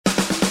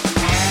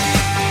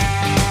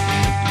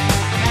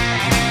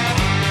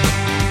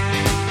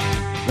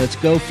Let's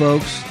go,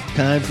 folks.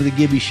 Time for the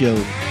Gibby Show.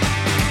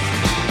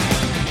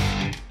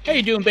 How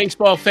you doing,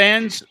 baseball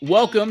fans?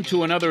 Welcome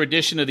to another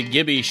edition of the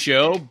Gibby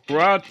Show,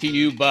 brought to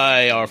you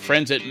by our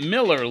friends at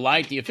Miller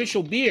Lite, the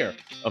official beer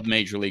of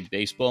Major League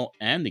Baseball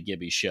and the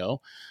Gibby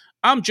Show.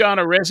 I'm John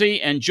Arezzi,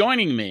 and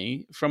joining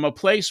me from a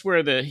place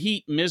where the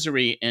heat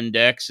misery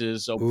index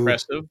is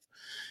oppressive,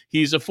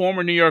 he's a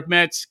former New York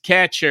Mets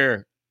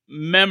catcher,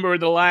 member of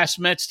the last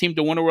Mets team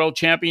to win a world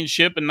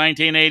championship in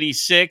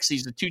 1986.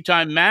 He's a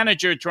two-time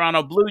manager of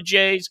Toronto Blue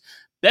Jays,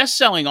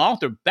 best-selling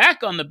author,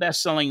 back on the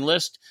best-selling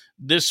list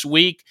this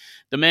week.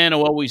 The man who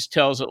always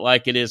tells it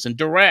like it is, and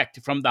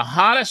direct from the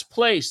hottest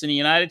place in the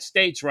United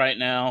States right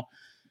now,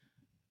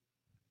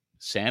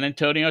 San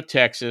Antonio,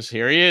 Texas.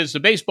 Here he is, the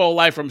baseball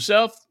lifer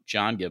himself,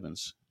 John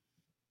Gibbons.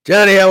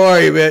 Johnny, how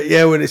are you, man?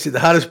 Yeah, when they say the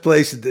hottest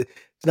place, it's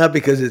not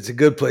because it's a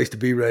good place to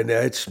be right now.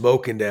 It's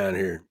smoking down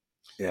here.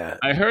 Yeah,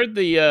 I heard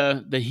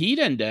the heat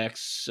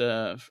index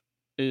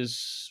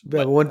is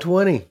about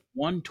 120.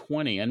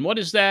 120, and what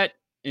is that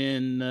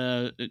in?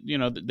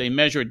 They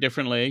measure it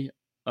differently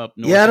up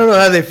north. Yeah, I don't know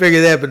how they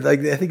figure that, but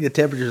I think the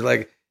temperature is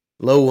like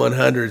low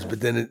 100s,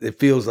 but then it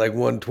feels like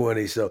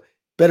 120. So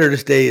better to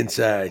stay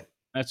inside.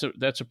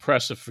 That's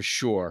oppressive for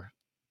sure.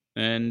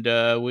 And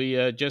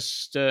we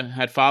just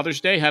had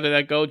Father's Day. How did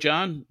that go,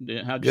 John?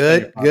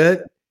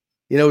 Good.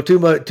 You know,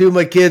 two of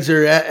my kids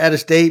are out of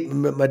state.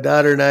 My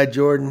daughter and I,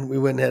 Jordan, we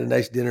went and had a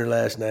nice dinner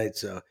last night.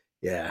 So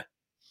yeah,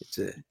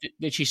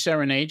 Did she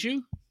serenade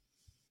you?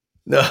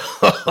 No,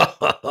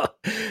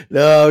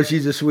 no,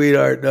 she's a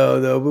sweetheart.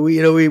 No, but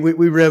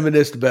we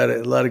reminisced about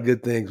it. A lot of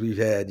good things we've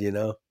had.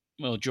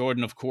 Well,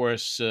 Jordan, of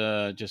course,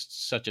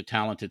 just such a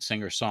talented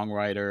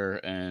singer-songwriter,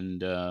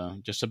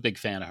 and just a big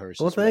fan of hers.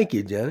 Well, thank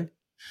you, Johnny.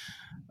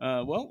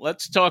 Well,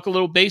 let's talk a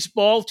little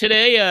baseball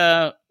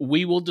today.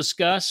 We will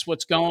discuss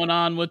what's going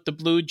on with the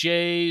Blue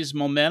Jays'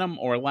 momentum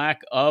or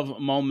lack of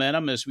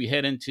momentum as we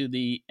head into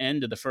the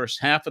end of the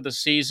first half of the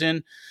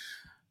season.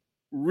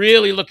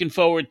 Really looking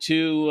forward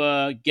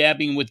to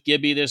Gabbing with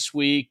Gibby this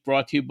week,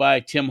 brought to you by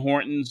Tim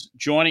Hortons.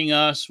 Joining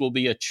us will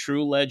be a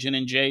true legend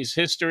in Jays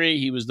history.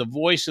 He was the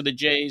voice of the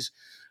Jays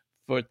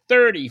for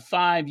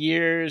 35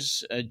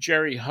 years,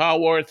 Jerry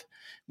Howarth.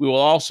 We will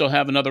also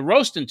have another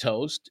roast and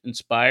toast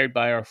inspired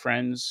by our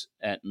friends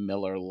at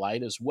Miller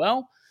Lite as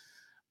well.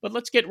 But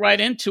let's get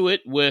right into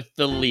it with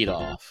the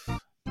leadoff.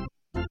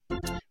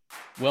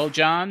 Well,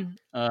 John,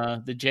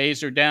 the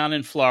Jays are down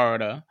in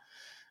Florida.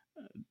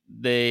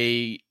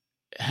 They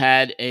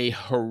had a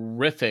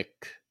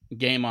horrific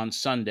game on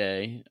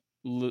Sunday.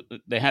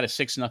 They had a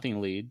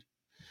 6-0 lead,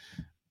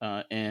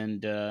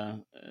 and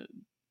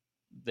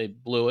they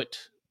blew it.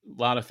 A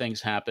lot of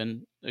things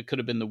happened. It could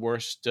have been the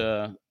worst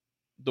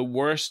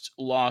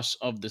loss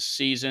of the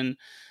season.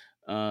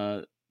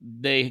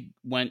 They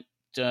went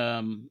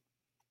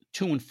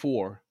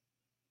 2-4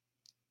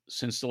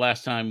 since the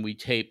last time we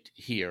taped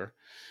here.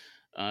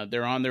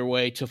 They're on their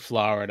way to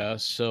Florida,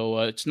 so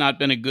it's not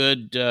been a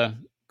good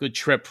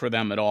trip for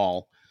them at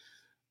all.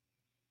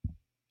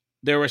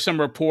 There were some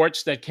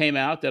reports that came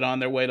out that on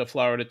their way to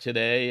Florida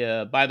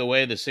today, by the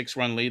way, the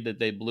 6-run lead that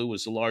they blew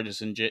was the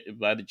largest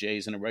by the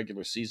Jays in a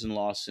regular season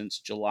loss since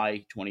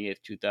July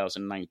 28th,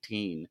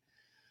 2019.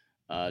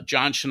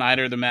 John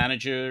Schneider, the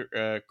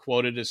manager,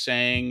 quoted as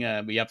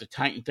saying, we have to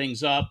tighten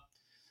things up,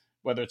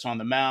 whether it's on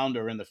the mound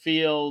or in the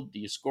field. Do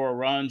you score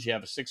runs? You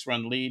have a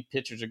 6-run lead.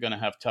 Pitchers are going to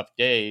have tough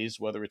days,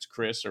 whether it's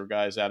Chris or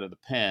guys out of the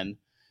pen.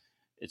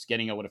 It's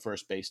getting over to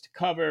first base to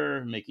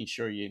cover, making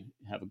sure you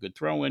have a good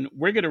throw in.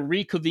 We're going to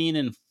reconvene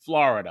in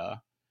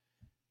Florida,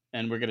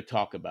 and we're going to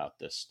talk about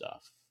this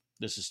stuff.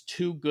 This is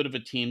too good of a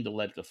team to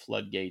let the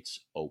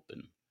floodgates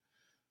open.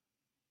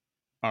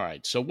 All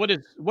right, so what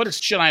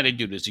does Schneider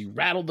do? Does he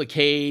rattle the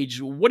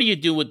cage? What do you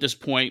do at this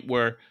point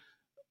where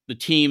the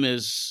team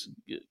is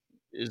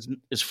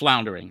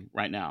floundering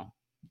right now?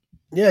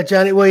 Yeah,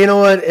 Johnny. Well, you know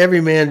what?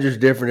 Every manager's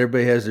different.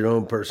 Everybody has their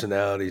own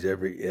personalities.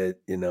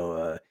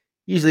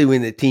 Usually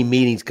when the team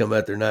meetings come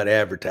out, they're not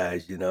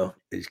advertised. You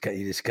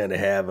just kind of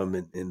have them,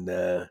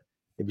 and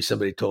maybe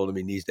somebody told him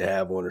he needs to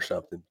have one or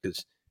something.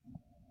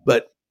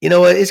 But you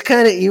know what? It's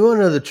kind of, you want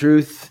to know the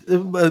truth.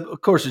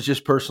 Of course, it's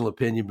just personal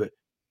opinion, but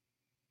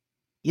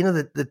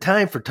the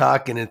time for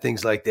talking and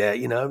things like that.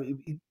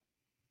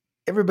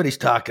 Everybody's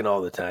talking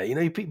all the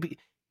time. People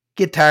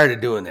get tired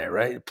of doing that,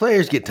 right?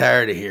 Players get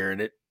tired of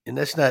hearing it, and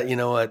that's not. You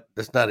know what?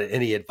 That's not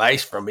any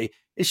advice from me.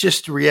 It's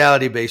just the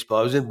reality of baseball.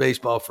 I was in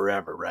baseball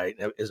forever, right?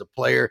 As a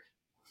player,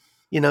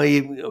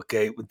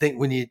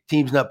 when your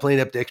team's not playing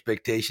up to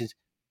expectations,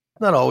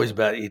 it's not always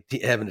about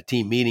having a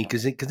team meeting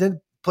because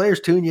then players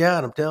tune you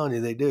out. I'm telling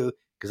you, they do.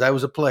 Because I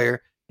was a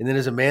player, and then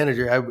as a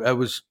manager, I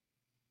was,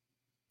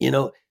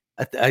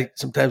 I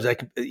sometimes I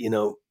can,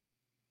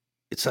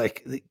 it's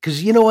like,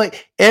 because you know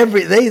what,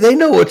 they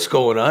know what's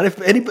going on. If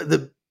anybody,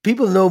 the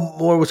people know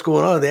more what's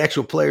going on, the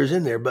actual players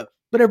in there, but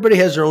everybody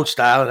has their own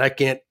style, and I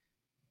can't.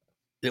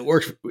 It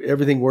works.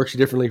 Everything works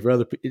differently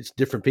for it's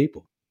different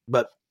people.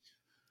 But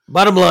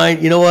bottom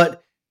line, you know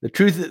what?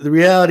 The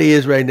reality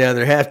is right now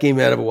they're half game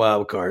out of a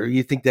wild card.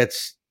 You think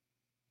that's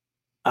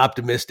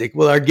optimistic.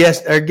 Well, our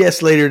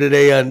guest later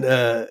today on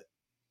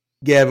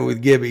Gabbin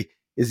with Gibby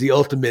is the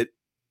ultimate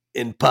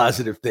in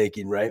positive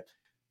thinking, right?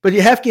 But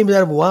your half games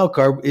out of a wild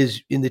card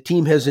and the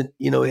team hasn't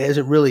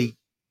really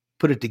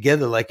put it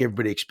together like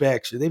everybody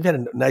expects. So they've had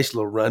a nice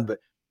little run, but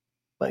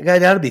my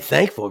guy ought to be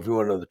thankful if you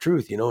want to know the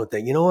truth, and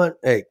think, you know what,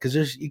 hey,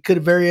 because he could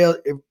have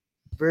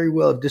very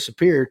well have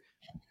disappeared,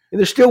 and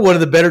they're still one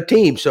of the better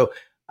teams. So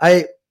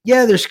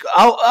there's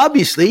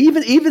obviously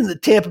even the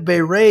Tampa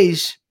Bay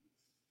Rays,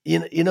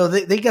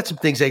 they got some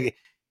things I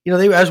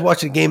was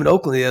watching a game in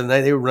Oakland the other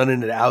night. They were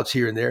running into outs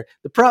here and there.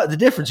 The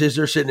difference is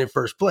they're sitting in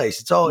first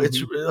place. It's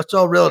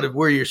all relative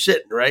where you're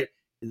sitting, right?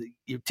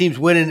 Your team's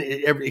winning,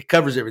 it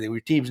covers everything. Your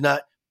team's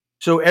not.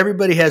 So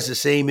everybody has the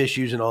same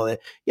issues and all that.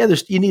 Yeah,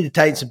 you need to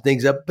tighten some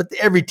things up, but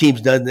every team's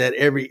done that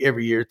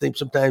every year. I think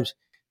sometimes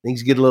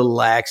things get a little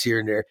lax here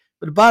and there.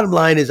 But the bottom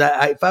line is,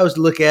 if I was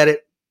to look at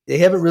it, they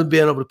haven't really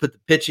been able to put the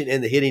pitching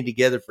and the hitting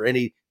together for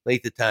any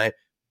length of time.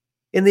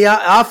 And the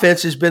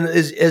offense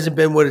hasn't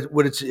been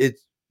what it's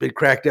been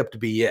cracked up to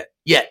be yet.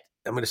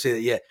 I'm going to say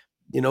that yet.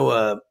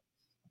 Once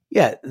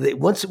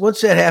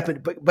that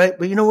happened, but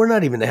we're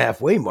not even the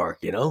halfway mark.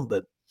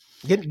 But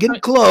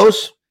getting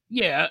close.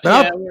 Yeah,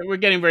 we're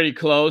getting very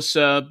close.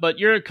 But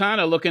you're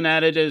kind of looking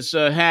at it as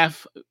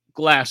half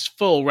glass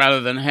full rather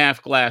than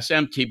half glass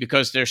empty,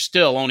 because there's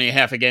still only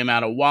half a game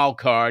out of wild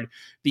card.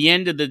 The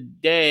end of the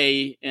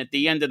day, at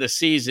the end of the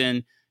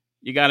season,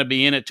 you got to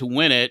be in it to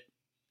win it,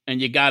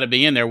 and you got to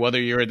be in there,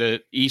 whether you're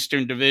the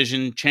Eastern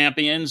Division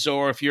champions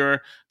or if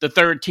you're the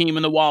third team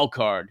in the wild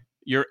card.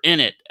 You're in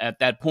it at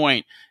that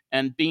point.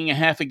 And being a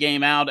half a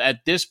game out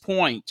at this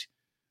point,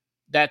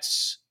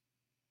 that's,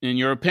 in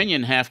your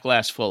opinion, half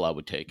glass full, I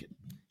would take it.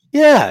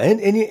 Yeah, and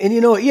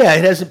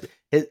it hasn't.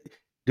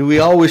 Do we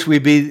all wish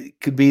we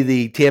could be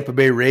the Tampa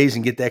Bay Rays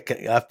and get that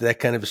off to that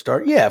kind of a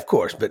start? Yeah, of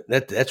course, but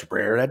that's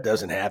rare. That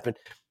doesn't happen.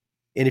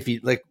 And if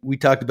you, like we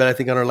talked about, I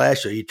think on our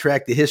last show, you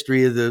track the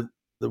history of the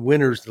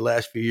winners the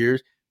last few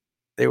years,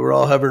 they were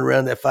all hovering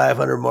around that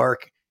 500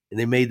 mark, and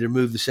they made their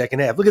move the second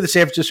half. Look at the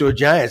San Francisco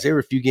Giants; they were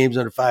a few games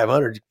under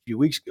 500 a few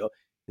weeks ago,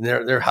 and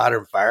they're hotter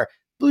than fire.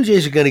 Blue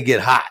Jays are going to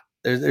get hot.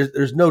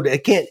 There's no, they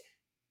can't.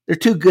 They're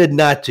too good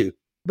not to.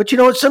 But you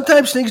know what?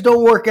 Sometimes things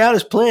don't work out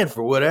as planned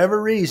for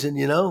whatever reason,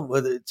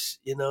 whether it's,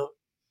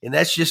 and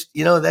that's just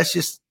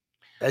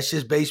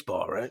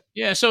baseball, right?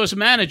 Yeah. So as a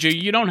manager,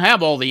 you don't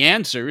have all the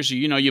answers.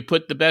 You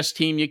put the best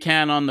team you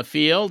can on the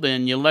field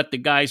and you let the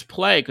guys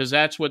play because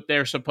that's what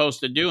they're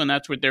supposed to do. And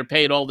that's what they're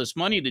paid all this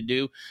money to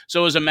do.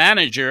 So as a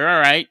manager, all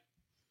right,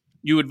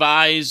 you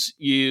advise,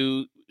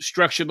 you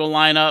structure the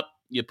lineup,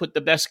 you put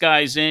the best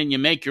guys in, you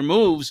make your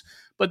moves,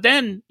 but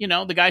then,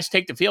 the guys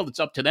take the field. It's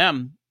up to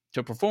them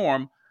to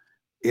perform.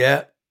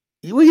 Yeah.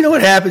 Well, you know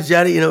what happens,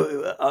 Johnny?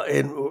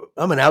 And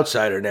I'm an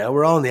outsider now.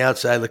 We're all on the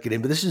outside looking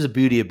in, but this is the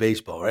beauty of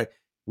baseball, right?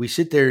 We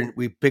sit there and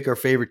we pick our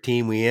favorite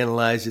team. We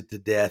analyze it to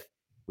death.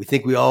 We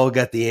think we all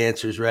got the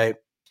answers, right?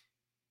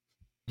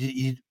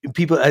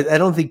 I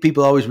don't think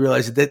people always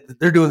realize that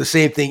they're doing the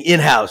same thing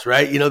in-house,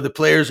 right? The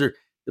players are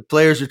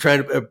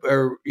trying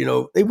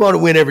to, they want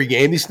to win every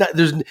game.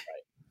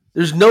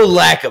 There's no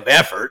lack of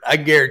effort. I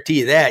guarantee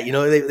you that.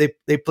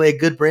 They play a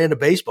good brand of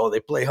baseball. They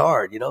play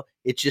hard.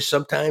 It's just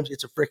sometimes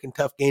it's a freaking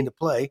tough game to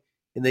play.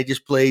 And they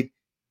just played,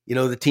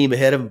 the team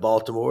ahead of them,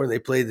 Baltimore, and they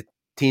played the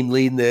team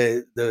leading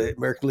the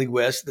American League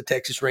West, the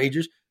Texas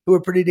Rangers, who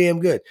are pretty damn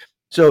good.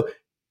 So,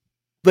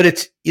 but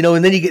it's,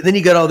 and then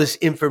you got all this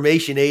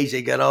information age.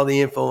 They got all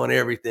the info on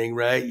everything,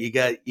 right? You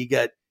got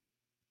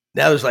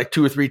now there's like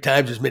 2 or 3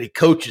 times as many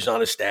coaches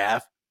on a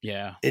staff.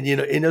 Yeah.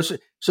 And,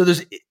 so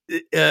there's,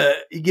 you get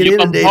You're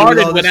inundated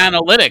bombarded with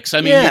analytics.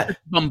 I mean, you're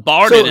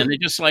bombarded, and it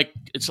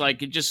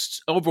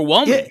just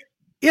overwhelming.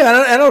 Yeah.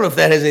 I don't know if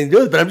that has anything to do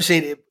with it, but I'm just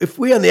saying, if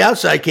we on the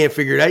outside can't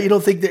figure it out, you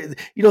don't think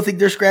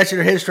they're scratching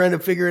their heads trying to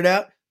figure it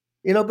out,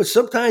 but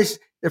sometimes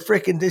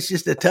it's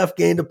just a tough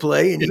game to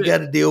play and you got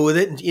to deal with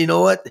it. And you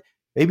know what?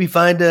 Maybe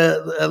find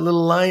a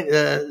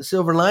little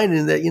silver lining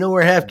in that,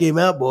 we're half game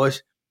out,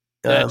 boys.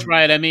 That's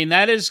right. I mean,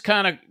 that is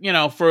kind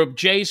of, for a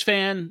Jays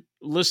fan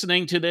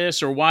listening to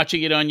this or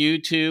watching it on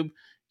YouTube,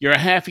 you're a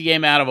half a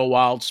game out of a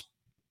wild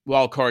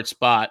card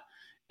spot.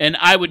 And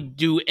I would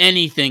do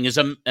anything as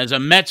a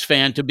Mets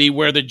fan to be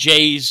where the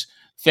Jays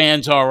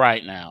fans are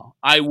right now.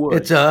 I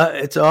would.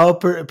 It's all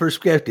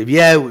perspective.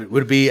 Yeah, it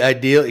would be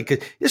ideal, because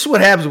this is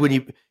what happens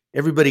when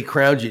everybody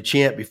crowns you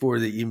champ before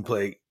they even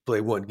play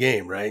one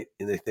game, right?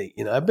 And they think,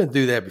 I've been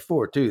through that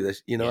before too.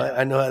 That's,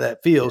 I know how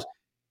that feels.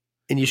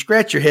 And you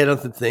scratch your head on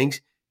some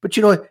things, but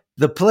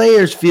the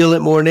players feel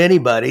it more than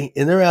anybody,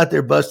 and they're out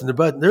there busting their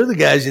butt. They're the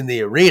guys in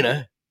the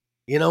arena.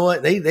 You know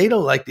what? They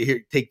don't like to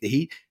take the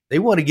heat. They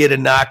want to get a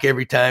knock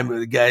every time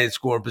the guy in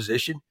scoring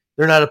position.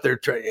 They're not up there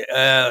trying.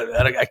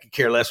 I could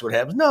care less what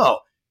happens. No.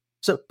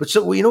 So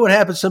you know what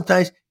happens?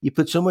 Sometimes you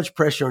put so much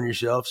pressure on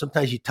yourself.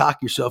 Sometimes you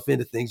talk yourself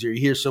into things, or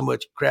you hear so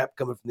much crap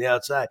coming from the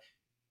outside.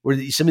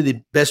 Where some of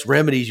the best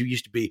remedies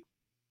used to be,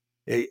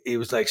 it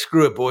was like,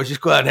 screw it, boys,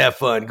 just go out and have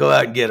fun. Go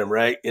out and get them,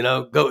 right?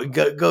 Go.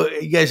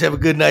 You guys have a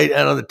good night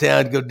out on the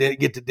town. Go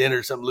get to dinner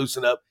or something,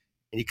 loosen up.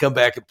 and you come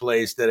back and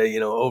play instead of,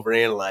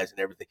 overanalyzing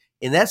everything.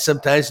 And that's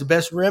sometimes the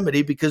best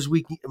remedy because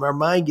our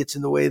mind gets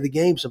in the way of the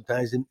game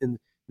sometimes in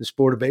the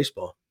sport of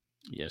baseball.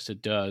 Yes,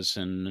 it does.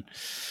 And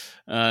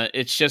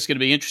it's just going to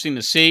be interesting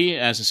to see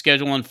as the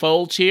schedule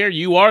unfolds here.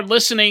 You are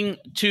listening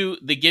to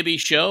The Gibby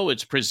Show.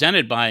 It's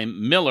presented by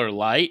Miller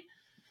Lite.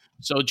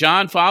 So,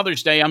 John,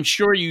 Father's Day, I'm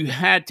sure you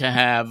had to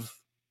have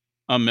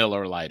a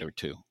Miller Lite or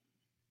two.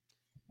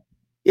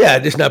 Yeah,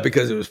 just not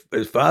because it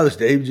was Father's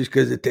Day, just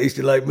because it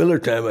tasted like Miller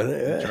time, I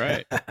think. That's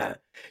right.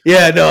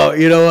 Yeah, no,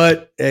 you know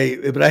what?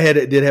 Hey, but I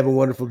did have a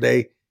wonderful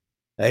day.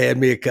 I had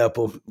me a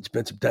couple,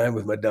 spent some time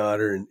with my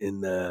daughter,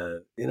 and I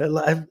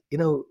have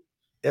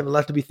a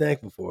lot to be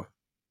thankful for.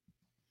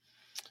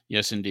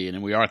 Yes, indeed.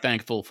 And we are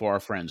thankful for our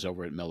friends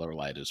over at Miller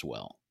Lite as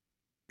well.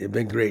 They've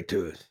been great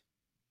to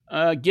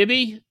us.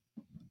 Gibby,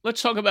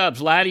 let's talk about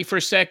Vladdy for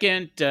a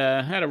second.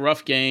 Had a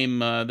rough game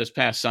this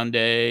past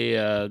Sunday.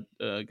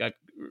 Got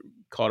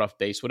caught off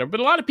base, whatever. But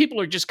a lot of people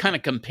are just kind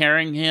of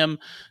comparing him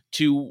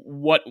to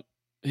what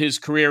his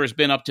career has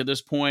been up to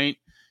this point.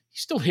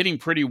 He's still hitting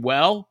pretty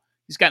well.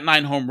 He's got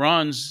 9 home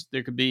runs.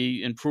 There could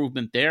be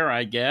improvement there,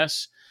 I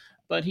guess.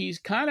 But he's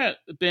kind of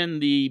been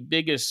the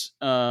biggest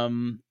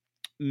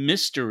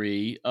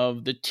mystery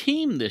of the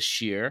team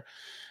this year.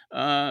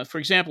 For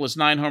example, his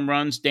 9 home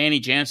runs. Danny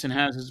Jansen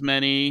has as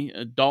many.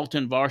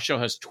 Dalton Varsho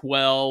has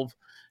 12.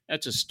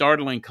 That's a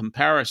startling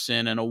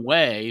comparison in a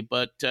way.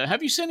 But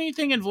have you seen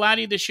anything in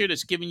Vladdy this year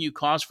that's giving you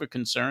cause for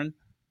concern?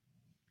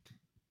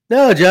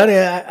 No, Johnny,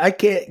 I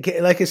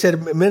can't. Like I said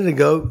a minute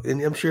ago, and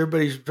I'm sure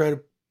everybody's trying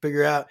to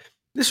figure out.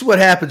 This is what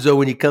happens though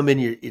when you come in.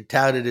 You're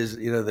touted as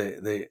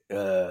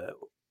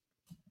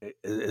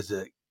as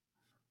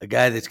a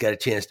guy that's got a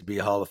chance to be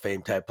a Hall of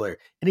Fame type player,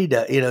 and he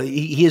does.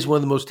 He is one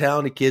of the most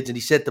talented kids, and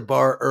he set the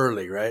bar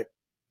early, right?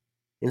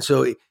 And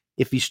so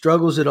if he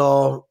struggles at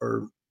all,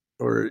 or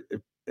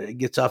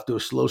gets off to a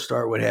slow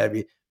start, what have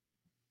you,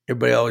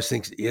 everybody always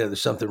thinks,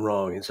 there's something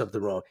wrong.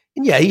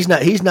 And yeah, he's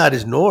not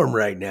his norm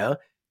right now.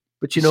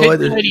 But you know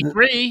what?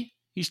 83.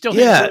 He's still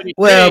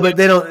well, but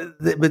they don't.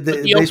 But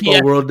the baseball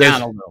OPS world does.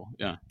 Down a little.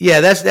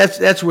 Yeah,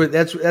 that's where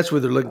they're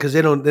looking because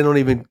they don't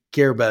even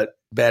care about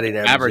batting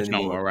average no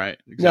anymore. more, right?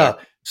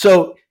 Exactly. No,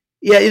 so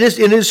yeah, it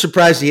is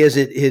surprising he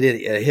hasn't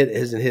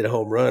hit a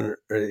home run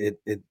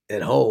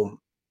at home.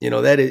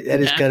 That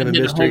is kind of a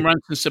mystery. A home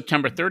run since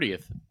September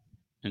 30th.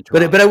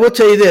 But I will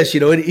tell you this,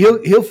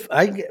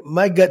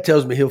 my gut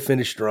tells me he'll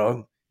finish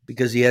strong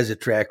because he has a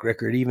track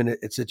record even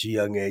at such a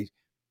young age.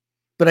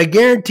 But I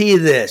guarantee you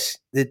this,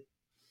 that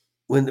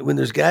when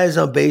there's guys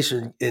on base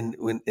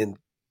in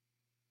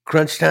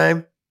crunch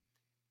time,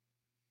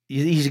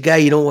 he's a guy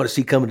you don't want to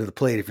see coming to the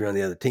plate if you're on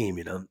the other team.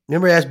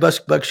 Remember I asked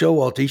Buck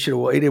Showalter,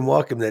 he didn't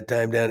walk him that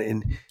time down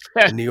in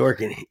New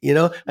York, and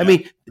I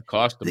mean, it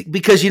cost him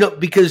because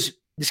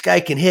this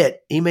guy can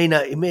hit. He may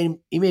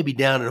be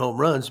down in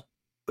home runs,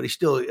 but he's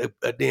still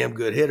a damn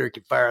good hitter.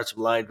 Can fire out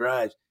some line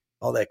drives,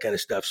 all that kind of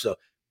stuff. So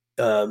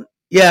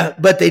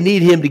but they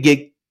need him to get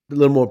a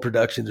little more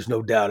production. There's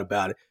no doubt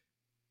about it.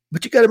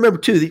 But you got to remember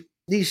too,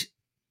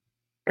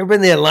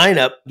 everybody in that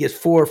lineup gets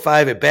 4 or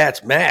 5 at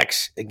bats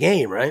max a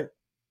game, right?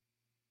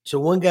 So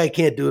one guy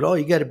can't do it all.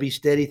 You got to be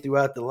steady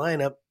throughout the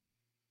lineup,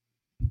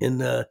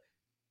 and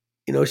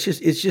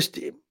it's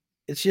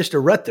just a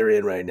rut they're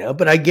in right now.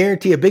 But I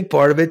guarantee a big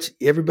part of it's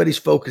everybody's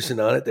focusing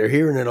on it. They're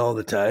hearing it all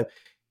the time,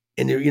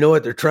 and you know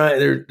what? They're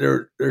trying.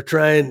 They're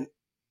trying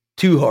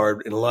too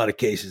hard in a lot of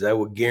cases. I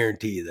will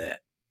guarantee you that.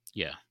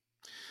 Yeah.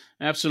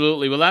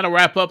 Absolutely. Well, that'll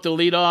wrap up the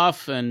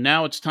leadoff, and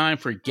now it's time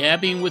for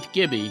Gabbing with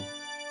Gibby,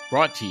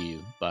 brought to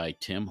you by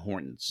Tim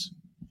Hortons.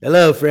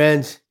 Hello,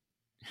 friends.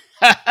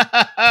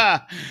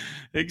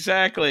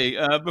 Exactly.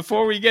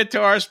 Before we get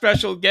to our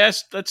special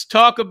guest, let's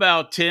talk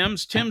about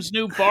Tim's. Tim's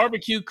new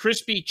barbecue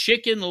crispy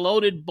chicken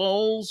loaded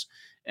bowls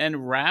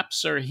and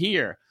wraps are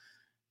here.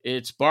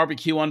 It's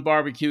barbecue on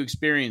barbecue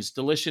experience.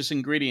 Delicious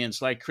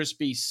ingredients like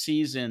crispy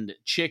seasoned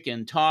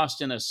chicken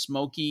tossed in a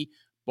smoky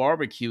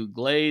barbecue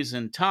glaze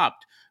and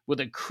topped with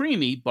a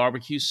creamy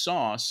barbecue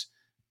sauce.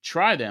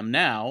 Try them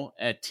now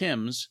at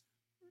Tim's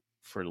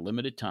for a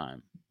limited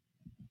time.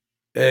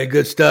 Hey,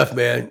 good stuff,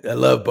 man. I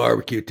love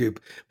barbecue too.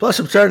 Plus,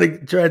 I'm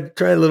starting to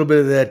try a little bit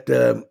of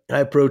that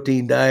high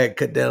protein diet,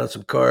 cut down on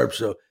some carbs.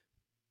 So,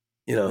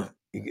 you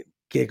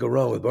can't go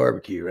wrong with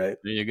barbecue, right?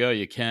 There you go.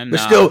 You can. But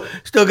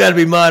still got to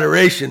be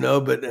moderation,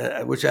 though.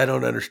 But which I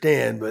don't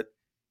understand. But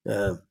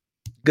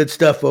good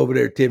stuff over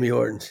there, Timmy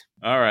Hortons.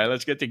 All right,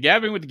 let's get to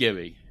Gabbing with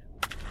Gibby.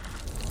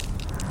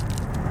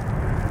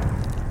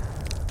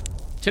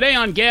 Today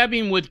on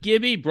Gabbing with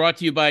Gibby, brought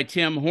to you by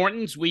Tim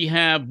Hortons, we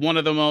have one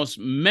of the most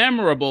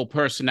memorable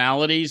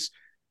personalities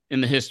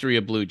in the history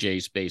of Blue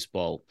Jays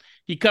baseball.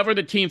 He covered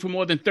the team for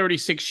more than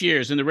 36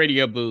 years in the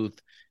radio booth,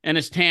 and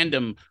his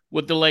tandem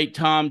with the late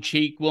Tom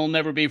Cheek will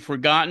never be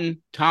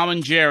forgotten. Tom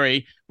and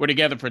Jerry were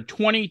together for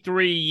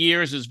 23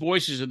 years as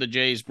voices of the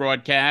Jays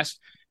broadcast.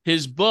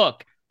 His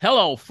book,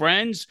 Hello,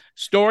 Friends,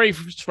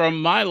 Stories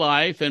from My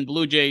Life and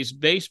Blue Jays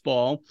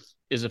Baseball,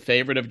 is a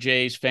favorite of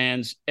Jays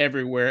fans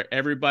everywhere.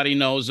 Everybody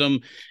knows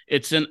him.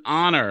 It's an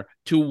honor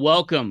to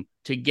welcome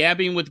to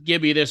Gabbin with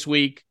Gibby this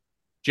week,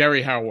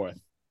 Jerry Howarth.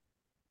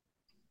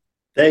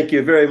 Thank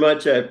you very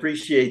much. I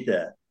appreciate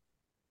that.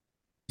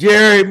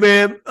 Jerry,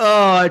 man.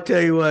 Oh, I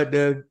tell you what,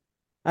 dude.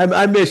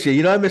 I miss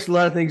you. I miss a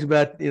lot of things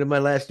about, my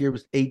last year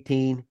was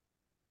 18.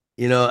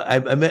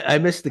 I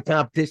miss the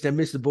competition. I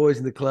miss the boys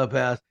in the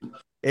clubhouse.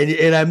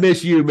 And I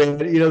miss you, man.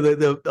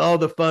 The all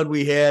the fun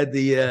we had.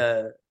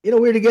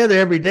 We're together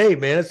every day,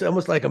 man. It's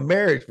almost like a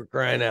marriage, for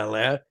crying out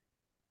loud.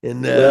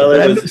 And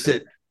I miss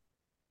it.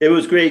 It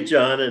was great,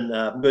 John. And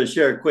I'm going to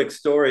share a quick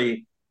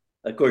story.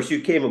 Of course, you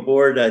came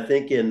aboard, I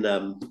think, in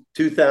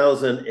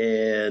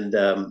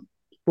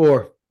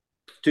 2004.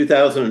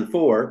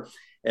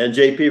 And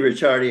JP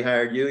Ricciardi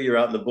hired you. You're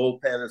out in the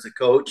bullpen as a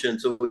coach. And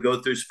so we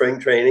go through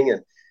spring training.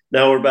 And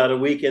now we're about a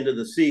week into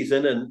the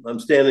season. And I'm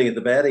standing at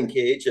the batting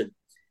cage. And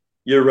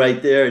you're right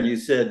there. And you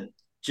said,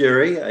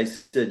 Jerry? I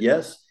said,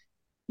 yes.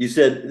 You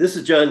said, this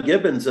is John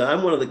Gibbons.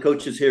 I'm one of the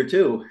coaches here,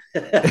 too.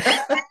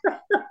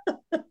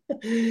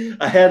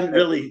 I hadn't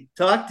really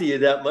talked to you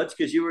that much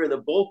because you were in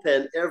the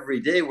bullpen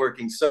every day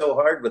working so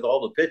hard with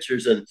all the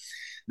pitchers. And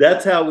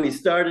that's how we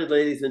started,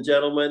 ladies and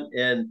gentlemen.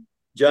 And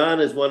John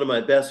is one of my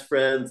best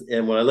friends.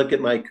 And when I look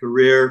at my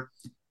career,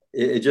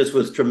 it just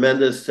was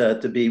tremendous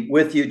to be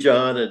with you,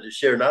 John, and to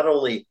share not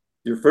only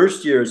your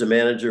first year as a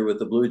manager with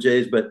the Blue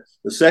Jays, but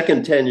the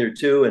second tenure,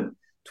 too. And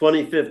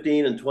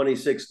 2015 and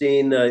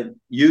 2016,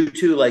 you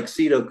two, like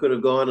Cito, could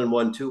have gone and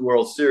won 2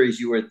 World Series.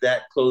 You were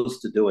that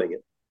close to doing it.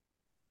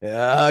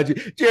 Yeah,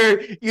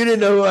 Jerry, you didn't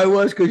know who I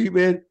was because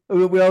we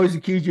always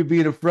accused you of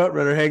being a front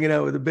runner, hanging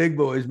out with the big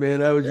boys,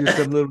 man. I was just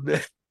some little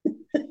bit.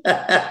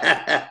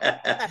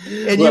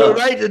 And you were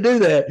right to do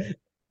that.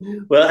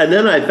 Well, and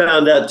then I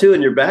found out, too,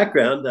 in your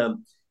background,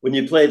 when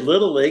you played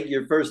Little League,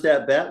 your first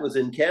at-bat was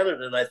in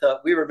Canada, and I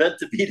thought we were meant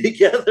to be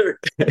together.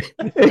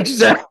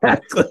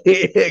 Exactly.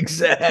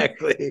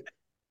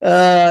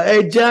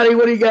 Hey, Johnny,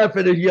 what do you got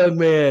for this young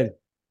man?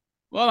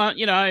 Well,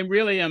 I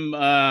really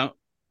am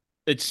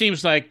it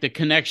seems like the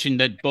connection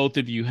that both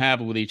of you have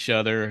with each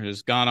other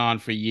has gone on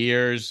for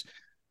years.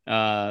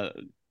 Jerry,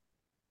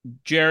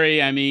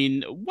 I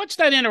mean, what's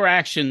that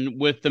interaction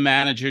with the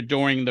manager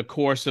during the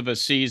course of a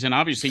season?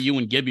 Obviously, you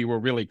and Gibby were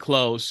really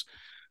close.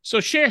 So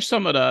share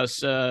some of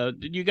us.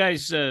 Did you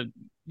guys,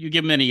 you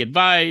give him any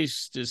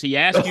advice? Does he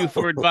ask you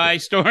for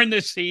advice during the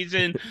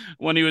season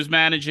when he was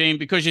managing?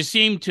 Because you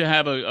seem to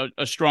have a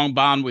strong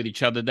bond with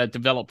each other that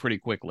developed pretty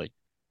quickly.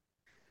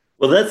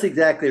 Well, that's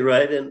exactly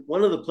right. And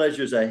one of the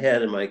pleasures I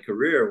had in my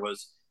career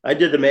was I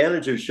did the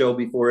manager show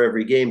before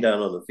every game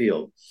down on the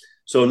field.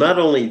 So not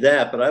only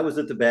that, but I was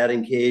at the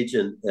batting cage,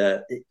 and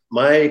I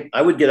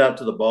would get out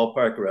to the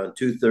ballpark around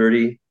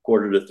 2:30,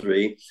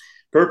 2:45,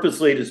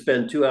 purposely to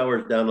spend 2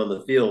 hours down on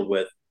the field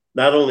with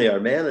not only our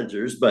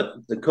managers, but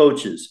the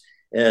coaches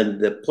and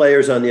the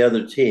players on the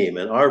other team,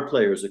 and our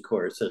players, of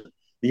course, and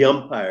the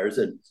umpires.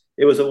 And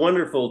it was a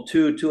wonderful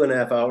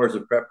 2.5 hours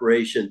of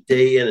preparation,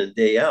 day in and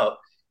day out,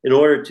 in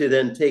order to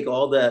then take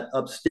all that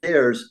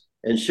upstairs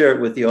and share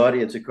it with the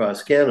audience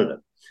across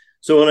Canada.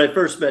 So when I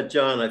first met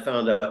John, I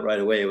found out right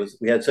away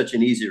we had such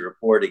an easy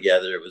rapport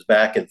together. It was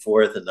back and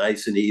forth and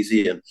nice and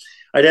easy. And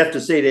I'd have to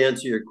say, to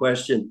answer your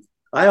question,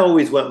 I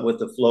always went with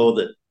the flow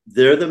that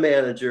they're the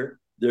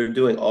manager. They're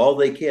doing all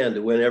they can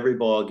to win every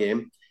ball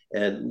game.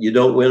 And you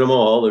don't win them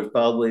all. There's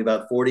probably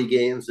about 40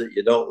 games that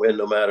you don't win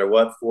no matter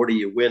what, 40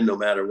 you win no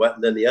matter what.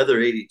 And then the other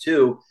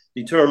 82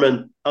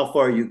 determine how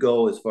far you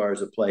go as far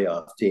as a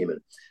playoff team. And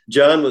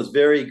John was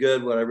very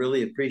good. What I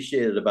really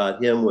appreciated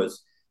about him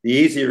was the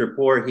easy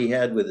rapport he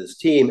had with his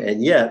team.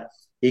 And yet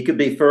he could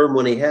be firm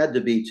when he had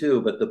to be too.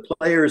 But the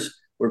players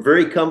were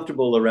very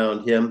comfortable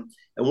around him.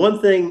 And one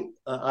thing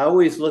I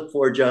always look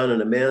for, John, in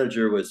a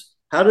manager was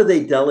how do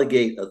they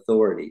delegate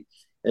authority?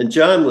 And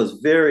John was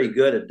very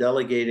good at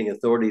delegating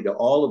authority to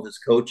all of his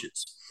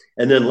coaches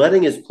and then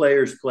letting his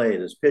players play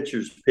and his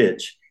pitchers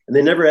pitch. And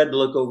they never had to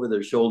look over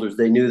their shoulders.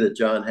 They knew that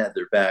John had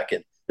their back.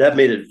 And that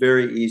made it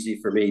very easy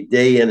for me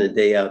day in and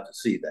day out to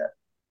see that.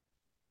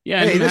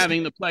 Yeah, and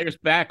having the players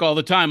back all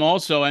the time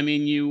also. I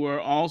mean, you were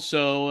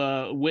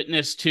also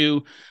witness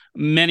to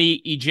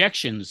many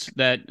ejections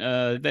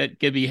that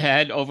Gibby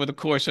had over the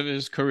course of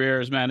his career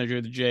as manager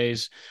of the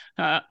Jays.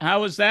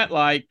 How was that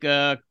like,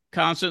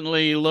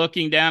 constantly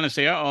looking down and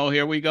say, uh-oh,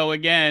 here we go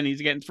again.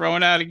 He's getting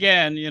thrown out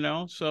again,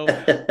 so.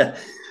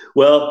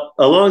 Well,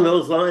 along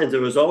those lines,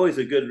 there was always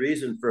a good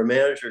reason for a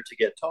manager to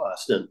get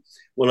tossed. And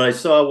when I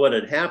saw what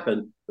had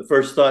happened, the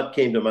first thought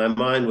came to my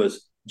mind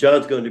was,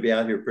 John's going to be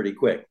out here pretty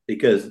quick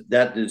because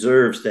that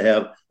deserves to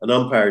have an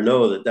umpire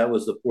know that that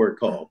was the poor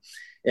call.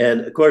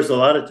 And of course, a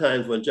lot of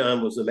times when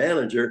John was the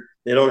manager,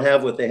 they don't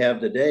have what they have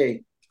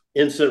today,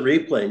 instant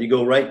replay. And you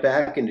go right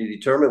back and you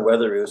determine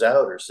whether he was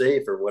out or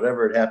safe or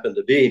whatever it happened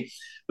to be.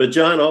 But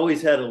John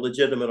always had a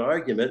legitimate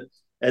argument.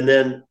 And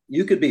then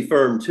you could be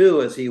firm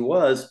too, as he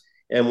was.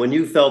 And when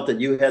you felt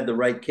that you had the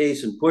right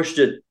case and pushed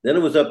it, then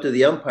it was up to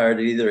the umpire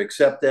to either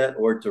accept that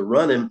or to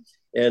run him.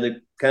 And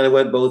it kind of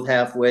went both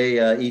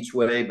halfway each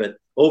way. But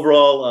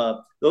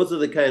overall, those are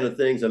the kind of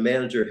things a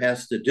manager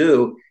has to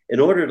do in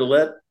order to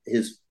let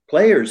his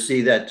players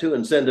see that too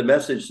and send a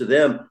message to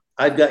them.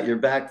 I've got your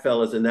back,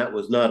 fellas, and that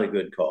was not a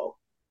good call.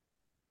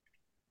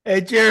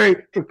 Hey, Jerry,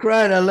 for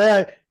crying out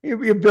loud,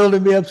 you're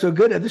building me up so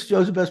good. This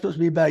show's supposed to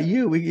be about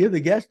you. You're the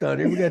guest on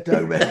here. We got to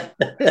talk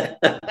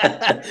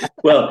about.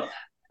 Well,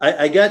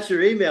 I got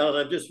your email, and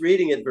I'm just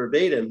reading it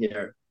verbatim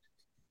here.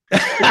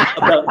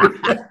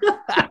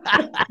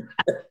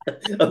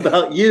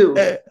 about you.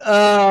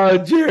 Oh,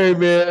 Jerry,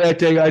 man, I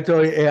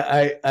told you,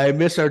 I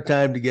miss our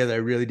time together. I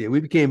really did.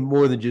 We became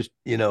more than just,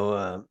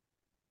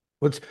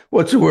 what's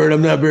the word?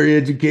 I'm not very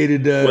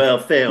educated. Well,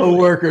 family.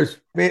 Co-workers.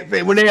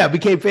 When they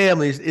became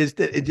families, is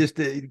just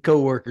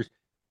co-workers.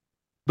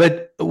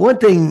 But one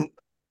thing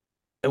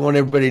I want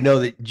everybody to know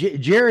that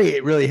Jerry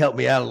really helped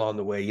me out along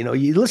the way.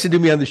 You listen to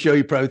me on the show,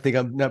 you probably think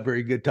I'm not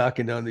very good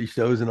talking on these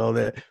shows and all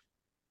that.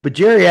 But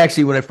Jerry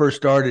actually, when I first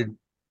started,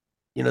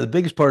 the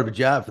biggest part of a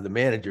job for the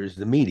manager is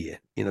the media,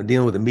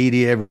 dealing with the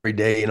media every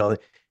day and all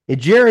that.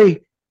 And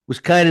Jerry was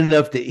kind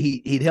enough that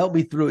he'd help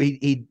me through.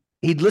 He'd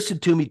listen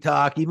to me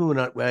talk, even when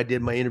I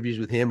did my interviews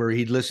with him, or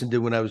he'd listen to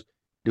when I was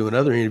doing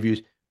other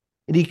interviews,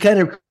 and he kind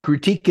of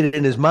critiqued it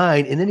in his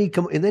mind. And then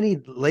he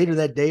later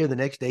that day or the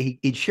next day,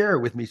 he'd share it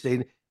with me,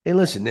 saying, "Hey,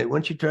 listen, why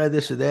don't you try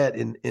this or that?"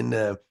 And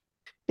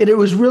it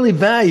was really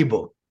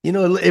valuable.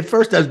 At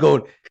first I was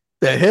going,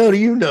 "The hell do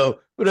you know?"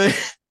 But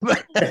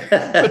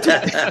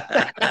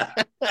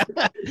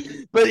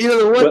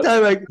the one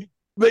time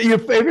but your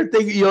favorite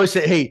thing, you always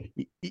say, "Hey,"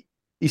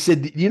 he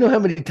said, "Do you know how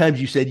many times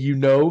you said in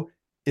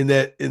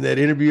that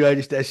interview?" I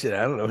said,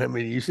 "I don't know how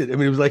many you said." I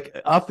mean, it was like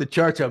off the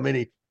charts how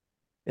many.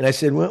 And I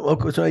said, "Well,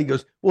 what's wrong?" He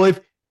goes, "Well, if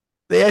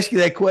they ask you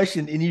that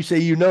question and you say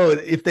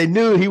if they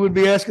knew, he would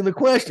be asking the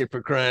question,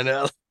 for crying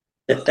out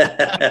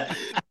loud."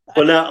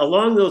 Well, now,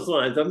 along those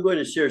lines, I'm going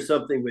to share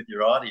something with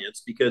your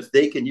audience because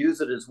they can use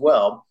it as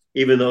well,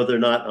 even though they're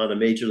not on a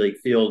major league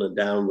field and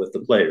down with the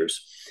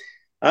players.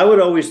 I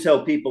would always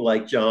tell people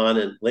like John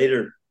and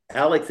later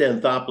Alex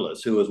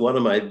Anthopoulos, who was one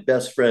of my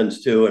best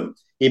friends too, and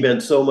he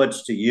meant so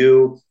much to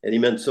you and he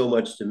meant so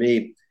much to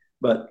me.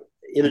 But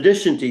in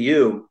addition to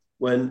you,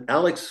 when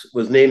Alex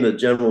was named the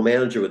general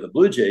manager with the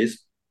Blue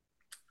Jays,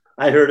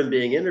 I heard him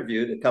being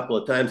interviewed a couple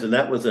of times, and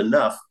that was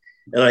enough.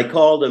 And I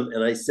called him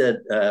and I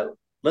said,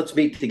 let's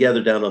meet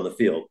together down on the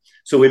field.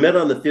 So we met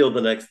on the field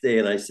the next day,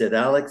 and I said,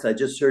 "Alex, I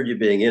just heard you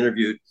being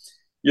interviewed.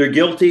 You're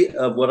guilty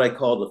of what I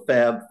call the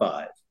Fab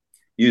Five.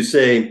 You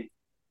say,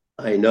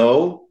 I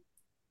know,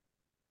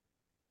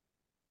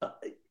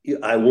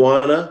 I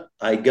wanna,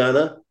 I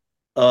gonna,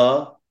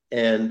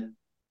 and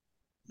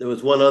there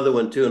was one other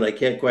one too, and I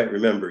can't quite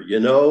remember.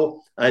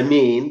 I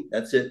mean,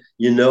 that's it.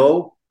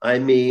 I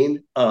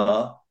mean,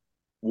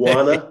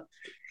 wanna,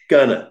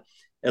 gonna."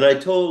 And I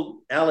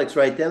told Alex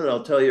right then, and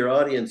I'll tell your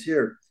audience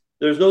here,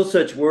 there's no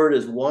such word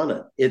as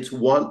wanna, it's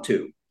want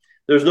to.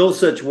 There's no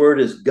such word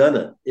as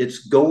gonna, it's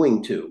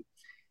going to.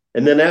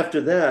 And then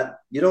after that,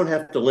 you don't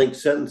have to link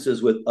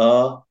sentences with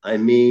I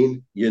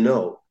mean,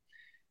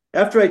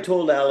 After I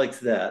told Alex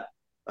that,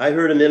 I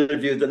heard him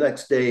interviewed the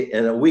next day,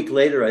 and a week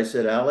later I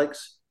said,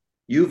 "Alex,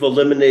 you've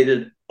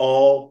eliminated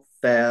all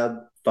Fab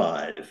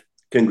Five.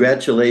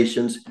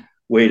 Congratulations,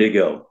 way to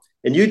go."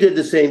 And you did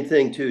the same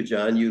thing too,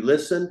 John. You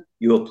listened,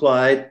 you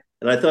applied,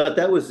 and I thought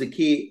that was the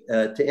key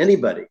to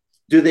anybody.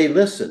 Do they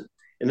listen?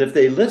 And if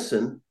they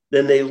listen,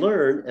 then they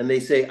learn and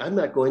they say, "I'm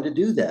not going to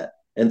do that."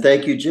 And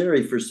thank you,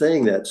 Jerry, for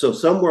saying that. So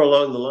somewhere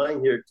along the line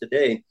here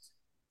today,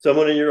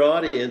 someone in your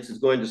audience is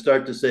going to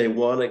start to say,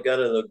 "Wanna,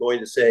 gonna," they're going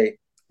to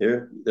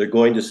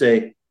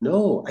say,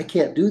 "No, I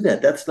can't do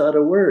that. That's not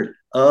a word.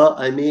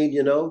 I mean,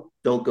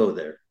 don't go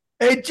there."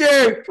 Hey,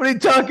 Jerry, what are you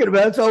talking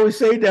about? That's all we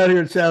say down here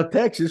in South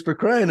Texas, for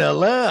crying out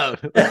loud.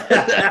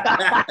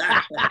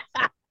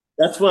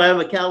 That's why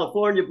I'm a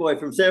California boy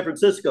from San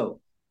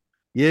Francisco.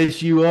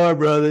 Yes, you are,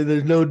 brother.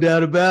 There's no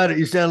doubt about it.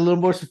 You sound a little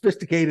more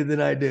sophisticated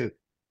than I do.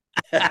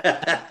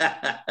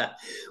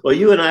 Well,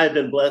 you and I have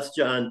been blessed,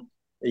 John.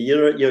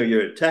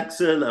 You're a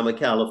Texan. I'm a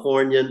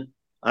Californian.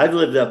 I've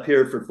lived up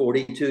here for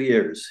 42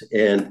 years,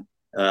 and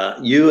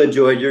you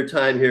enjoyed your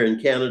time here in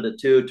Canada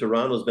too.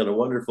 Toronto's been a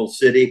wonderful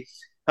city.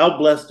 How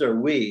blessed are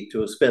we to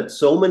have spent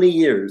so many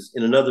years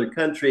in another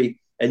country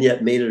and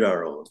yet made it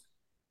our own?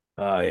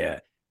 Oh,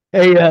 yeah.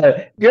 Hey,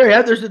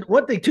 Gary, there's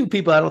one thing, two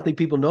people I don't think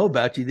people know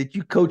about you, that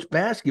you coach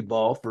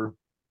basketball for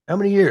how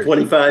many years?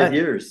 25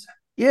 years.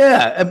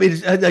 Yeah. I mean,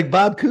 it's like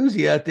Bob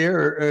Cousy out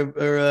there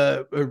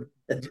or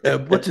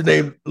what's his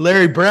name?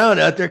 Larry Brown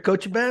out there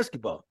coaching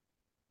basketball.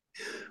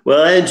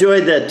 Well, I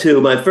enjoyed that too.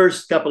 My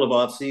first couple of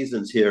off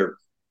seasons here,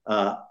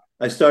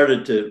 I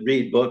started to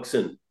read books,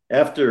 and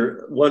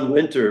after one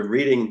winter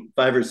reading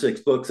 5 or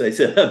 6 books, I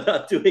said, "I'm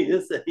not doing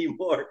this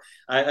anymore.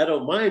 I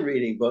don't mind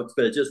reading books,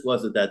 but it just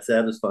wasn't that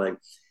satisfying."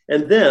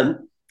 And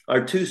then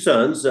our 2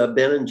 sons,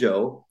 Ben and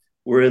Joe,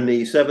 were in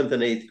the 7th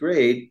and 8th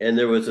grade, and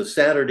there was a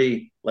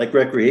Saturday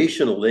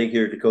recreational league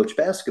here to coach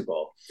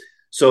basketball.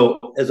 So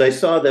as I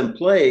saw them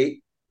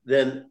play,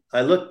 then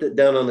I looked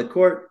down on the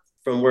court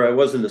from where I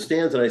was in the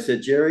stands, and I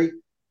said, "Jerry,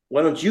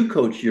 why don't you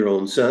coach your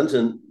own sons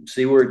and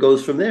see where it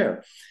goes from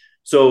there?"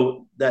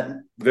 So that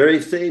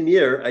very same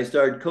year, I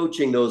started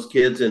coaching those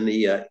kids in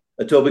the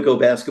Etobicoke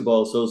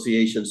Basketball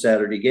Association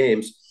Saturday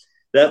games.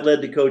 That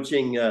led to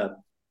coaching at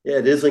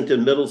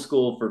Islington Middle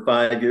School for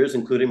 5 years,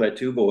 including my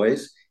two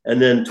boys,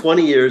 and then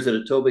 20 years at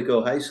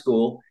Etobicoke High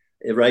School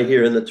right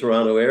here in the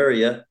Toronto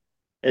area.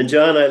 And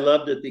John, I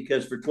loved it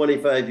because for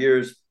 25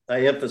 years,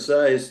 I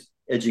emphasized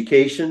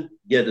education,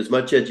 get as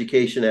much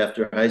education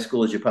after high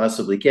school as you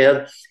possibly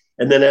can.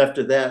 And then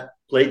after that,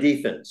 play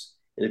defense.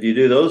 And if you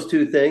do those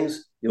two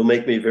things, you'll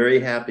make me very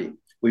happy.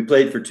 We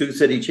played for 2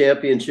 city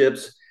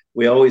championships.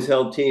 We always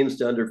held teams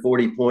to under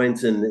 40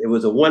 points, and it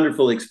was a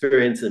wonderful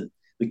experience. And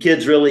the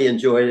kids really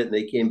enjoyed it, and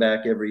they came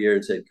back every year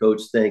and said,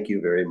 Coach, thank you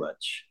very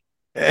much.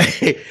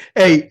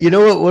 Hey, you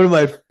know what? One of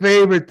my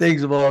favorite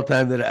things of all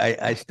time that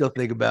I still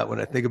think about when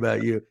I think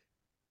about you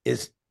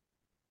is,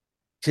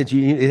 since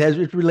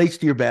it relates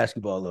to your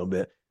basketball a little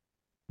bit,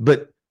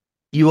 but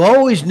you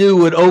always knew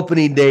what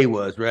opening day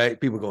was, right?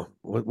 People go,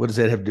 what does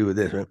that have to do with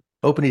this, right?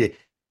 Opening day.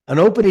 On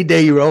opening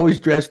day, you were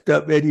always dressed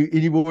up, man.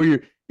 You wore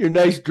your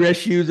nice dress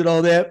shoes and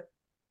all that.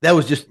 That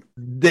was just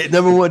the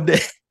number one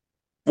day.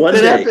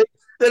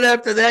 Then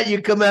after that,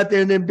 you come out there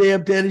in them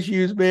damn tennis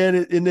shoes,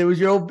 man, and there was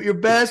your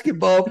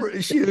basketball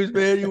shoes,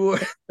 man. You wore.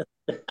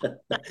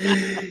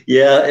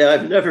 Yeah,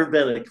 I've never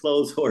been a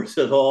clothes horse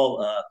at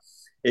all,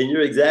 and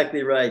you're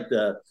exactly right.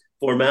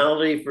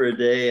 Formality for a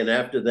day, and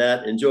after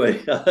that, enjoy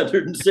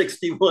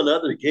 161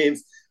 other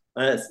games.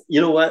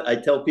 You know what? I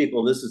tell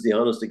people, this is the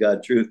honest to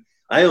God truth.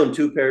 I own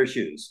 2 pair of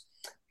shoes.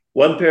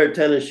 1 pair of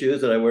tennis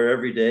shoes that I wear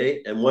every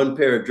day, and 1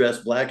 pair of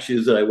dress black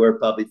shoes that I wear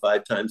probably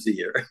 5 times a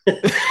year.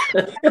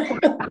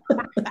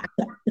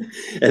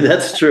 And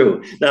that's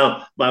true.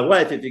 Now, my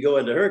wife, if you go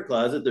into her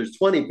closet, there's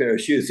 20 pair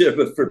of shoes here,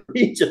 but for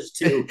me, just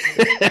 2.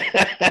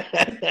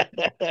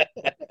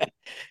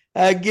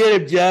 I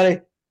get it, Johnny.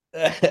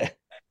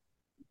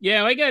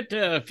 Yeah, I got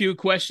a few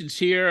questions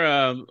here.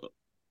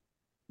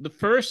 The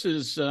first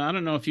is, I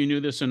don't know if you knew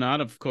this or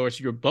not. Of course,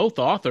 you're both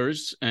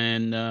authors,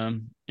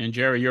 and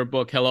Jerry, your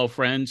book, Hello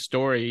Friends,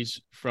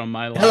 Stories from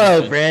My Life.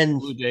 Hello, Friends.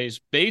 Blue Jays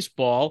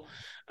Baseball.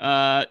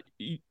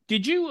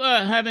 Did you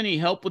have any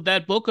help with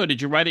that book, or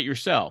did you write it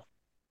yourself?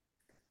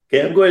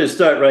 Okay, I'm going to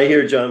start right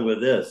here, John,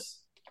 with this.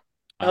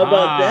 How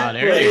about that?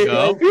 There you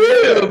go.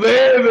 Yeah,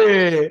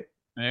 baby.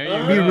 There you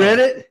Have go. you read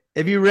it?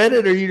 Have you read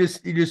it, or you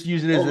just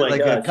using it as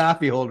a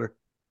coffee holder?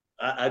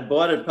 I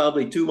bought it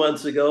probably 2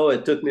 months ago.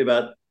 It took me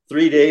about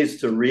 3 days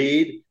to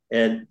read.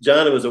 And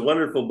John, it was a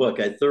wonderful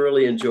book. I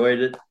thoroughly enjoyed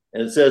it.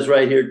 And it says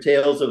right here,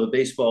 Tales of a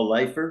Baseball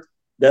Lifer.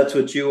 That's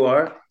what you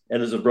are.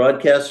 And as a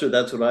broadcaster,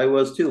 that's what I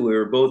was too. We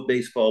were both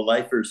baseball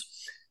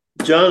lifers.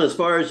 John, as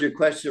far as your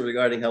question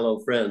regarding Hello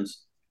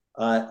Friends,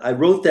 I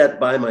wrote that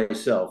by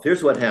myself.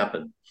 Here's what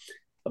happened.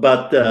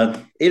 About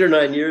 8 or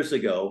 9 years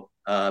ago,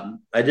 I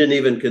didn't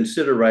even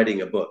consider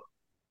writing a book.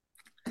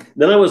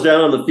 Then I was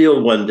down on the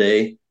field one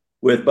day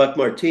with Buck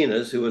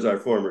Martinez, who was our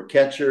former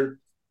catcher,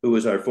 who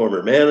was our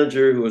former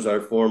manager, who was our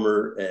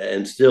former,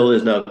 and still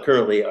is now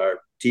currently our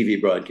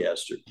TV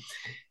broadcaster.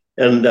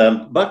 And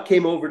Buck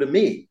came over to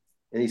me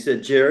and he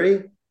said,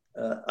 Jerry,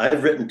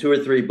 I've written 2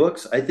 or 3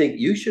 books. I think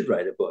you should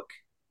write a book.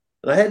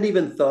 And I hadn't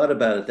even thought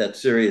about it that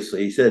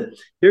seriously. He said,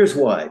 here's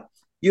why.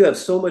 You have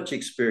so much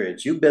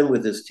experience. You've been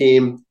with this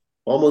team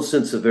almost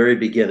since the very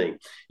beginning.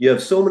 You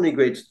have so many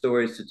great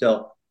stories to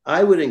tell.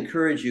 I would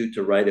encourage you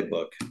to write a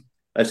book.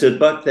 I said,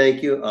 Buck,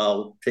 thank you.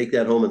 I'll take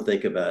that home and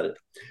think about it.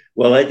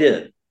 Well, I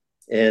did.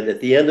 And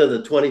at the end of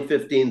the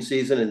 2015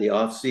 season, in the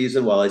off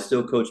season, while I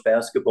still coach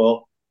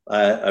basketball,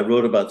 I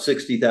wrote about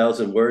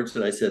 60,000 words,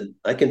 and I said,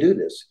 I can do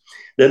this.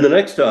 Then the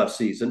next off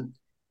season,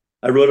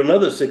 I wrote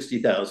another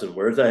 60,000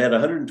 words. I had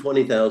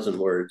 120,000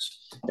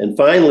 words. And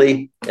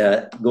finally,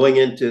 going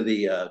into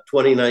the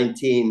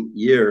 2019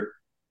 year,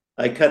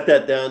 I cut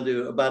that down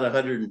to about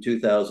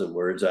 102,000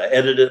 words. I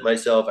edited it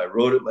myself. I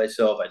wrote it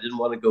myself. I didn't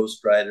want a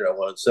ghostwriter. I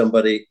wanted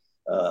somebody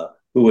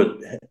who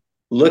would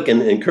look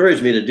and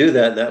encourage me to do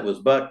that, and that was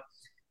Buck.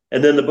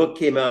 And then the book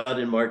came out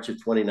in March of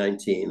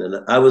 2019,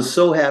 and I was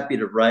so happy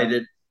to write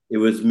it. It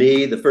was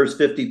me. The first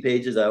 50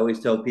 pages, I always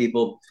tell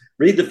people,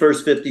 read the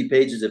first 50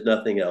 pages, if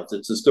nothing else.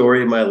 It's the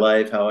story of my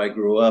life, how I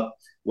grew up,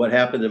 what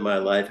happened in my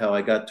life, how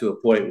I got to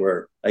a point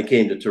where I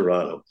came to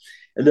Toronto.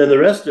 And then the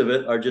rest of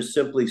it are just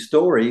simply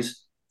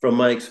stories from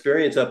my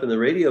experience up in the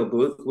radio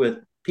booth with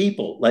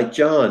people like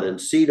John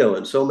and Cito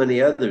and so many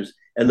others,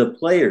 and the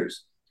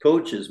players,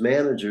 coaches,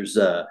 managers,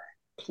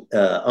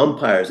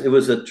 umpires. It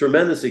was a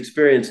tremendous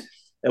experience.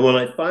 And when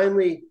I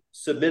finally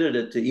submitted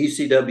it to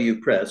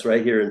ECW Press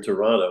right here in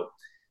Toronto,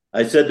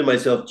 I said to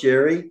myself,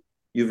 Jerry,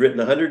 you've written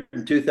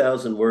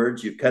 102,000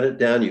 words. You've cut it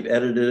down. You've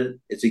edited it.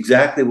 It's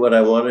exactly what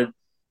I wanted.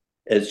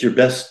 It's your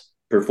best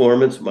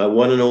performance, my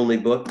one and only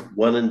book,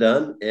 one and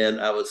done.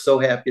 And I was so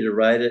happy to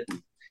write it.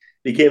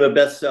 Became a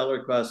bestseller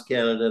across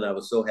Canada, and I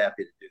was so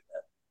happy to do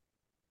that.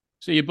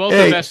 So you both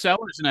are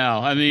bestsellers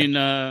now. I mean,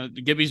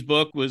 Gibby's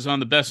book was on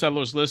the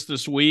bestsellers list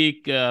this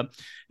week,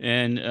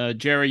 and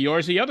Jerry,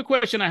 yours. The other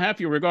question I have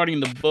for you regarding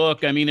the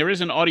book, I mean, there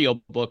is an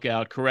audio book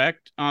out,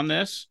 correct, on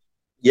this?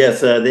 Yes,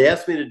 they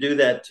asked me to do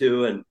that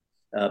too, and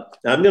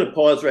I'm going to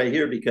pause right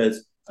here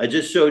because I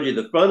just showed you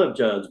the front of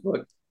John's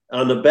book.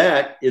 on the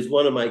back is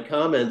one of my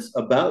comments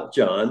about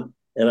John,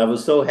 and I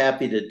was so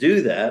happy to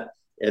do that.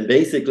 And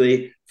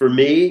basically, for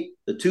me,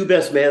 the two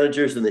best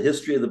managers in the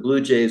history of the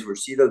Blue Jays were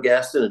Cito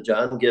Gaston and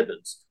John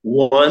Gibbons,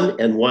 1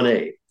 and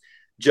 1A.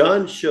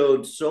 John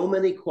showed so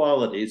many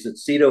qualities that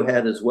Cito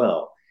had as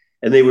well.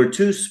 And they were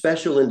two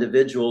special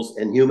individuals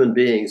and human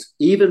beings,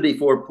 even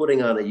before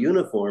putting on a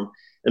uniform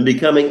and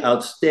becoming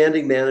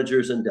outstanding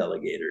managers and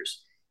delegators.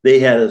 They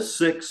had a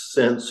sixth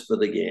sense for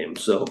the game.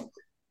 So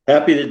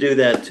happy to do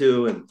that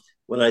too. And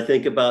when I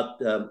think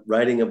about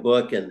writing a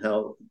book and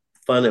how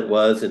fun it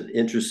was and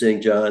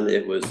interesting, John,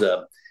 it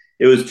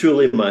was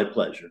truly my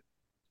pleasure.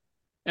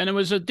 And it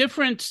was a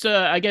different,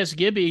 I guess,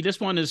 Gibby,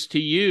 this one is to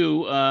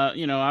you.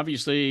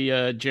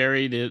 Obviously,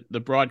 Jerry, the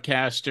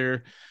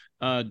broadcaster,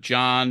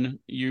 John,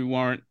 you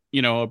weren't,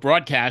 a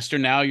broadcaster.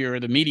 Now you're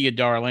the media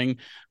darling.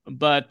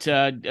 But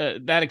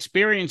that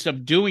experience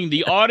of doing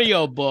the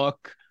audio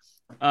book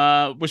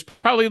was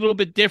probably a little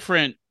bit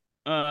different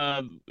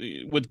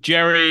with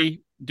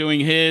Jerry doing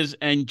his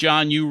and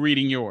John, you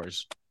reading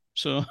yours.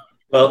 So,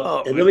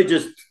 well, and let me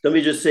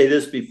just say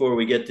this before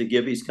we get to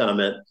Gibby's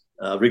comment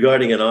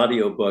regarding an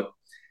audio book.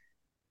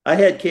 I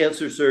had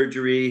cancer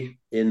surgery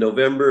in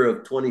November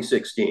of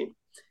 2016,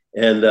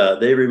 and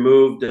they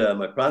removed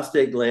my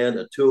prostate gland,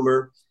 a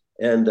tumor.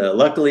 And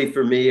luckily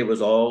for me, it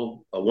was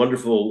all a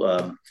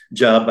wonderful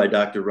job by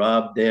Dr.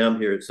 Rob Dam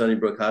here at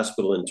Sunnybrook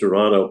Hospital in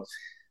Toronto.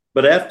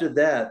 But after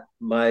that,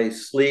 my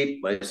sleep,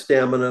 my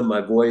stamina,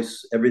 my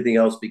voice, everything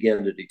else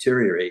began to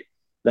deteriorate.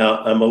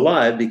 Now, I'm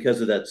alive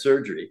because of that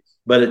surgery,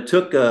 but it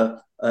took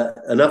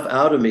enough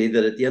out of me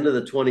that at the end of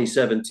the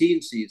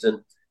 2017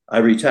 season, I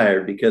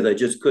retired because I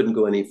just couldn't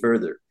go any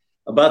further.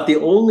 About the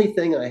only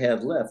thing I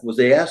had left was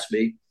they asked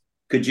me,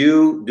 could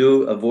you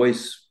do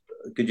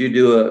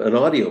an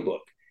audio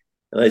book?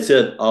 And I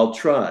said, I'll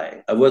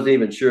try. I wasn't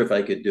even sure if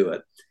I could do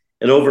it.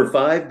 And over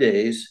 5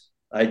 days,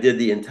 I did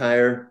the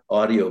entire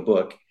audio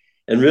book.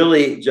 And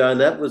really, John,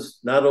 that was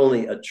not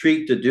only a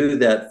treat to do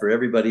that for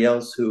everybody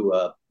else who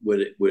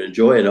would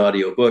enjoy an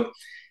audio book,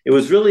 it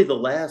was really the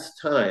last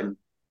time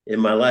in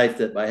my life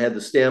that I had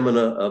the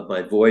stamina of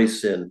my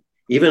voice. And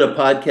even a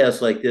podcast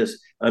like this,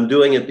 I'm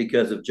doing it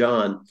because of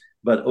John.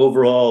 But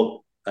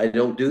overall, I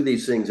don't do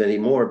these things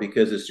anymore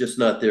because it's just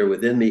not there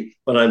within me.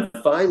 But I'm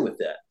fine with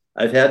that.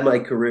 I've had my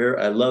career.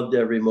 I loved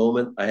every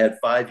moment. I had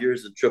 5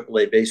 years in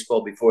AAA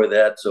baseball before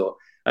that. So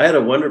I had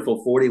a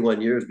wonderful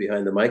 41 years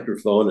behind the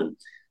microphone. And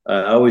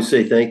I always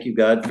say thank you,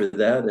 God, for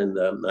that. And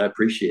I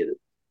appreciate it.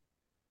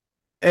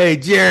 Hey,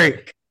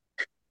 Jerry,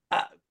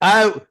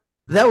 I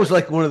that was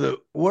like one of the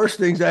worst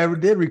things I ever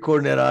did,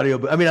 recording that audio.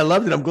 But I mean, I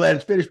loved it. I'm glad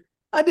it's finished.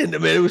 I didn't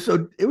admit it was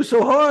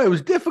so hard. It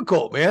was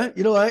difficult, man.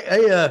 You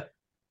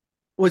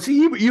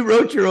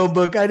wrote your own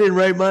book. I didn't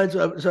write mine,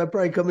 so I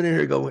probably coming in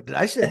here going, did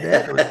I say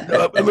that?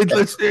 No,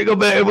 let's go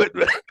back.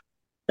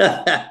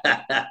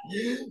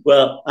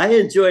 Well, I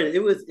enjoyed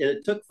it.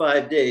 It took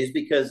 5 days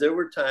because there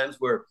were times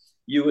where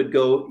you would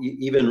go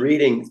even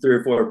reading 3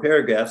 or 4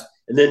 paragraphs,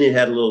 and then you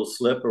had a little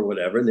slip or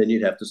whatever, and then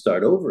you'd have to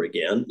start over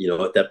again,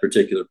 at that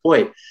particular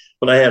point.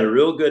 But I had a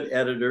real good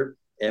editor,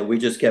 and we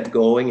just kept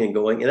going and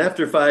going. And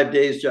after 5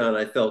 days, John,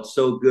 I felt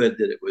so good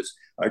that it was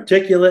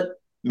articulate,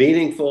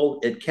 meaningful.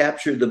 It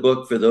captured the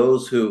book for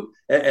those who,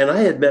 and I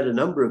had met a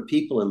number of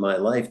people in my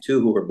life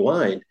too who were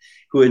blind,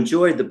 who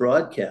enjoyed the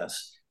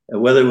broadcasts,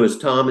 and whether it was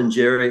Tom and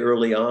Jerry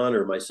early on,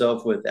 or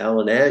myself with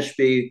Alan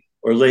Ashby,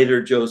 or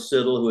later Joe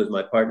Siddle, who was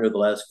my partner the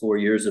last 4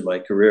 years of my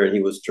career, and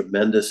he was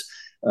tremendous.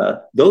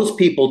 Those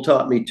people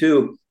taught me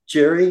too,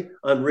 Jerry,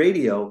 on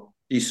radio,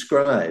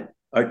 describe,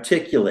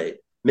 articulate,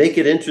 make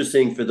it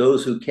interesting for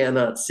those who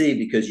cannot see,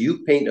 because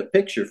you paint a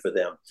picture for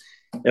them.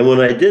 And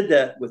when I did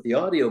that with the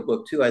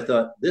audiobook too, I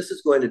thought this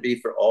is going to be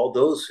for all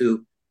those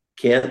who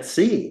can't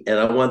see. And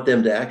I want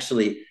them to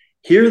actually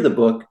hear the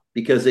book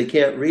because they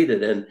can't read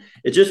it. And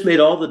it just made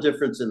all the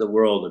difference in the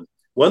world. And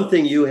one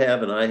thing you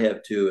have and I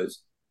have too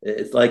is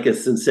it's like a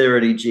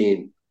sincerity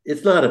gene.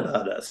 It's not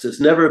about us. It's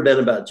never been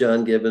about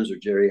John Gibbons or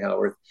Jerry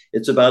Howarth.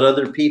 It's about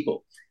other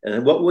people.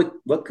 And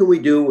what can we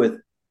do with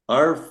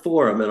our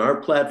forum and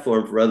our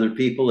platform for other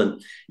people?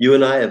 And you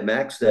and I have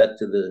maxed that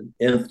to the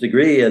nth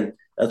degree. And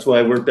that's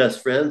why we're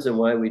best friends and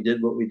why we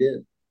did what we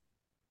did.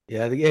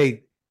 Yeah,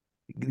 the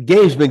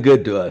game's been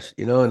good to us,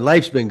 and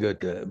life's been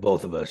good to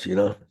both of us,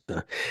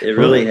 It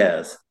really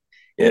has.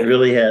 It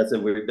really has.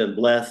 And we've been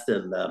blessed.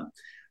 And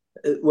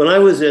when I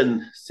was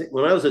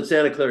at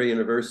Santa Clara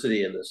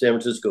University in the San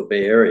Francisco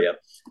Bay Area,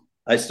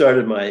 I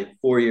started my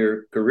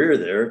 4-year career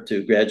there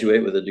to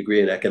graduate with a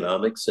degree in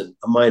economics and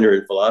a minor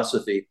in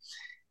philosophy.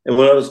 And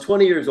when I was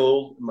 20 years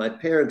old, my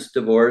parents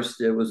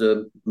divorced. It was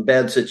a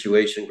bad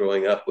situation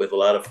growing up with a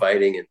lot of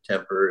fighting and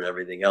temper and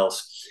everything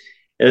else.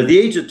 And at the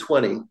age of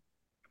 20,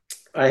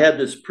 I had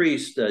this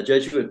priest, a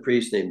Jesuit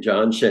priest named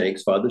John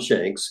Shanks, Father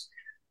Shanks,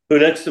 who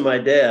next to my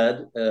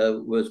dad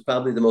was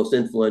probably the most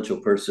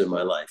influential person in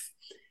my life.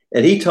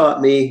 And he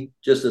taught me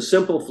just a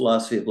simple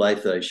philosophy of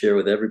life that I share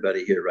with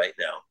everybody here right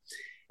now.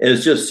 And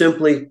it's just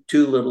simply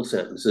 2 little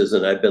sentences.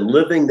 And I've been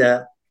living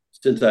that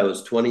since I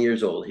was 20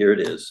 years old. Here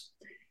it is.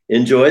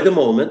 Enjoy the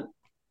moment,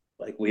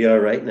 like we are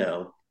right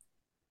now,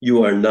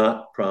 you are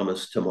not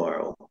promised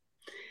tomorrow.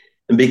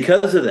 And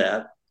because of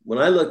that, when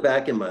I look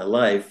back in my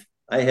life,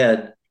 I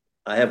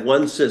have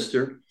one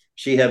sister,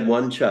 she had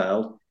one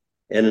child,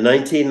 and in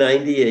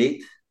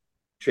 1998,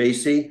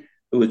 Tracy,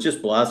 who was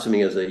just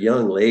blossoming as a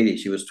young lady,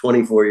 she was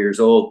 24 years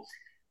old.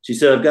 She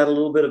said, I've got a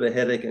little bit of a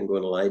headache. I'm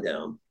going to lie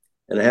down.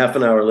 And a half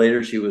an hour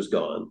later, she was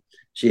gone.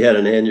 She had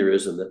an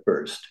aneurysm that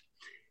burst.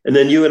 And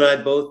then you and I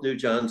both knew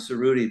John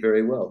Cerruti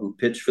very well, who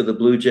pitched for the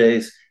Blue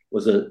Jays,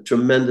 was a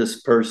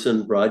tremendous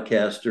person,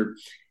 broadcaster.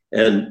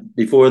 And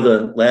before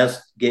the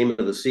last game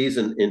of the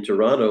season in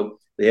Toronto,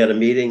 they had a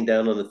meeting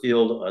down on the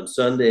field on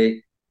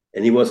Sunday,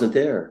 and he wasn't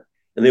there.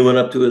 And they went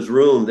up to his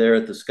room there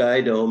at the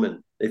Sky Dome,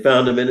 and they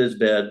found him in his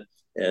bed.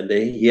 And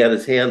he had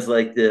his hands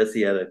like this.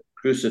 He had a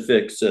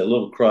crucifix, a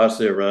little cross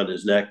there around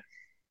his neck.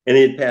 And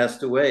he had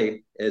passed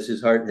away as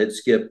his heart had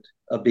skipped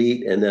a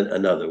beat and then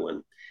another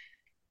one.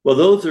 Well,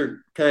 those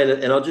are kind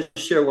of, and I'll just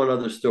share one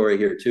other story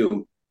here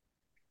too.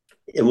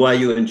 And while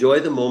you enjoy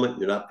the moment,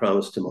 you're not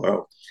promised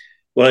tomorrow.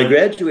 When I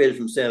graduated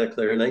from Santa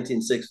Clara in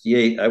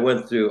 1968, I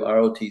went through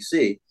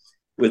ROTC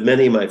with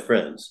many of my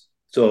friends.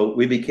 So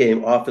we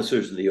became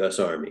officers in the U.S.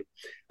 Army.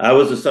 I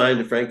was assigned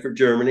to Frankfurt,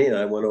 Germany, and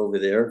I went over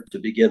there to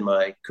begin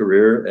my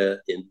career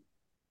in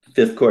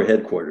 5th Corps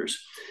headquarters.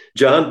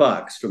 John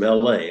Box from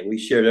L.A., and we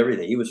shared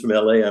everything. He was from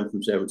L.A., I'm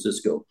from San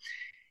Francisco.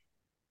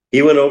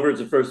 He went over as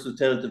a first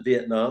lieutenant to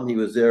Vietnam. He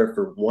was there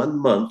for 1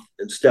 month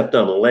and stepped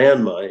on a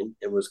landmine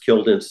and was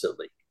killed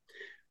instantly.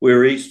 We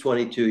were each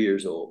 22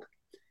 years old.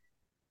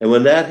 And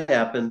when that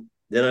happened,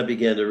 then I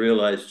began to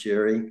realize,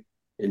 Jerry,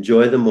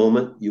 enjoy the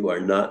moment. You are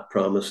not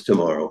promised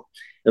tomorrow.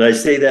 And I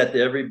say that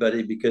to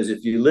everybody because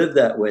if you live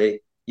that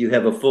way, you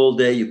have a full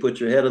day. You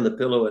put your head on the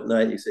pillow at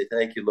night. And you say,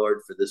 thank you,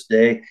 Lord, for this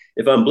day.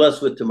 If I'm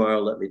blessed with tomorrow,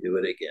 let me do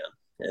it again.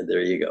 And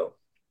there you go.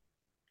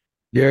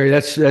 Jerry,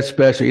 that's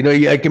special. You know,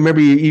 I can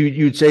remember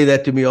you'd say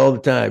that to me all the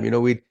time. You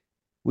know,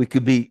 we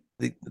could be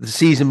the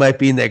season might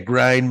be in that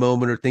grind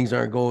moment or things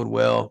aren't going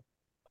well,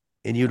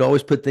 and you'd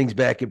always put things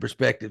back in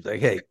perspective. Like,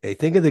 hey,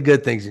 think of the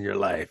good things in your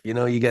life. You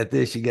know, you got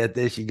this, you got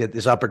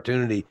this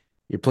opportunity.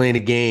 You're playing a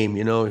game.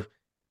 You know,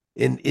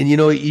 and you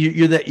know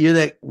you're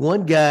that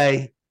one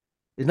guy.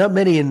 There's not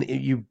many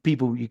you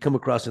people you come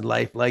across in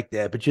life like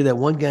that, but you're that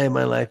one guy in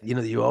my life. You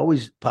know, that you're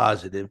always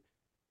positive.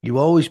 You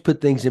always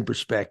put things in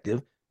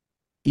perspective.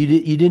 You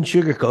didn't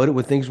sugarcoat it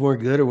when things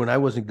weren't good or when I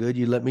wasn't good.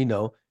 You let me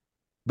know,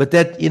 but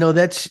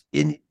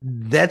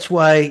that's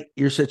why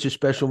you're such a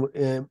special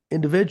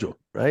individual,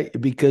 right?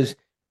 Because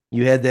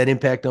you had that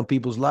impact on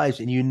people's lives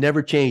and you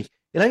never changed.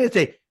 And I got to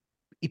say,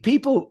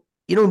 people,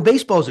 you know, in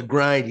baseball is a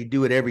grind. You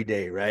do it every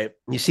day, right?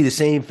 You see the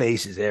same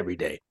faces every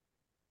day.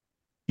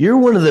 You're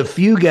one of the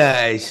few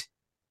guys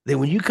that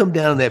when you come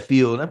down that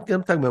field, I'm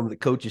talking about the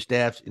coaching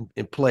staffs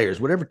and players,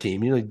 whatever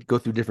team, you know, you go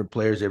through different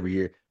players every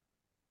year.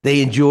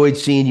 They enjoyed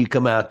seeing you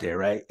come out there,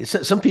 right?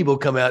 Some people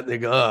come out and they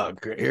go, "Oh,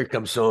 here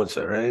comes so and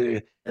so,"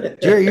 right?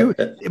 Jerry,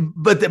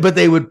 but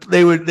they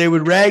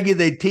would rag you,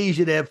 they'd tease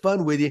you to have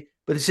fun with you.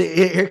 But they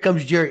say, "Here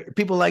comes Jerry."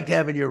 People liked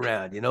having you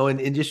around, you know,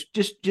 and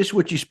just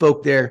what you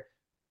spoke there,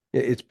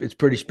 it's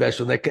pretty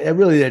special.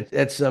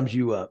 That sums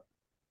you up.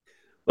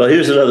 Well,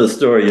 here's another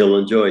story you'll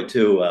enjoy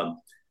too.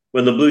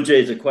 When the Blue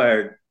Jays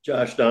acquired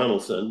Josh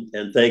Donaldson,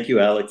 and thank you,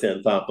 Alex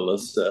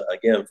Anthopoulos,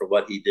 again for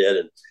what he did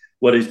and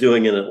what he's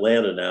doing in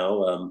Atlanta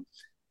now.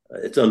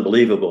 It's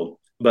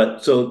unbelievable.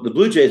 But so the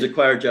Blue Jays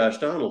acquired Josh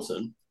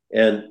Donaldson,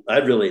 and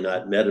I'd really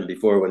not met him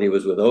before when he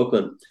was with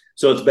Oakland.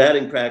 So it's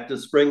batting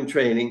practice, spring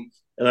training,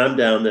 and I'm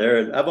down there,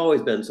 and I've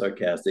always been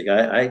sarcastic.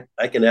 I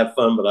can have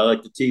fun, but I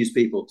like to tease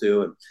people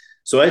too. And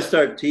so I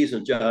start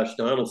teasing Josh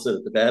Donaldson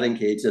at the batting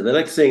cage, and the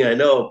next thing I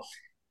know,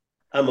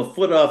 I'm a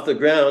foot off the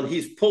ground.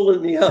 He's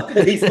pulling me up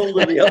and he's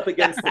holding me up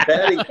against the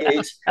batting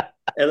cage.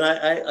 And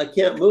I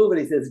can't move.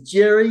 And he says,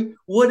 Jerry,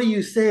 what are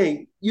you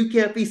saying? You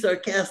can't be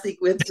sarcastic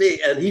with me.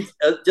 And he's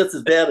just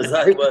as bad as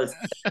I was.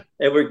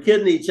 And we're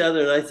kidding each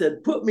other. And I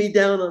said, put me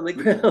down on the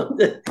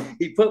ground.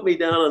 He put me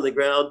down on the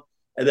ground.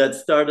 And that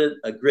started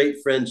a great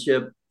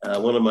friendship.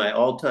 One of my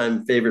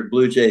all-time favorite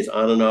Blue Jays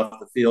on and off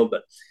the field.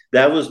 But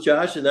that was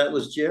Josh and that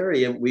was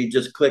Jerry. And we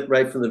just clicked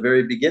right from the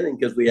very beginning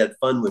because we had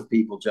fun with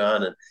people,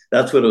 John. And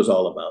that's what it was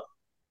all about.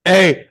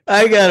 Hey,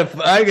 I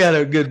got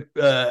a good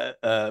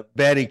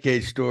batting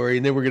cage story,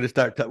 and then we're going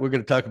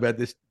to talk about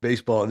this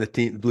baseball and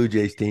the Blue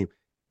Jays team.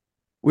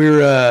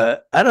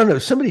 We're I don't know,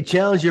 somebody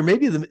challenged you,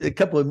 maybe a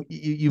couple of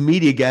you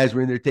media guys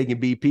were in there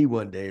taking BP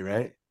one day,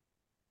 right?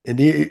 And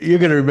you're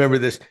going to remember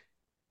this.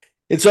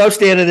 And so I'm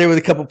standing there with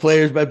a couple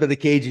players by the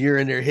cage, and you're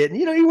in there hitting.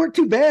 You know, you weren't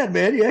too bad,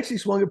 man. You actually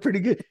swung it pretty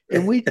good.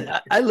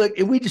 And I look,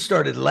 and we just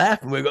started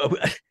laughing. We go,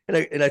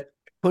 and I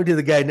pointed to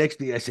the guy next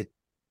to me. I said,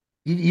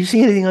 You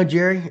see anything on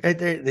Jerry right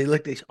there? They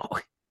looked. They said, "Oh,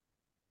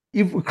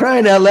 you were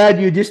crying out loud!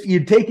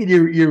 You'd taken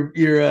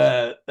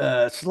your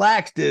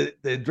slacks to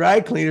the dry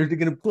cleaners to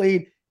get them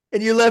clean,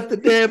 and you left the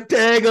damn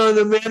tag on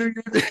the man.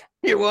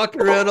 You're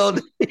walking around all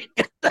day."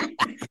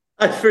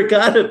 I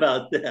forgot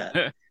about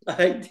that.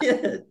 I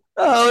did.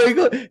 Oh, you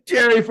go,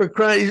 Jerry, for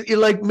crying! You're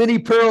like Minnie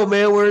Pearl,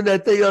 man, wearing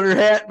that thing on her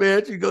hat,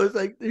 man. She goes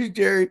like, "There's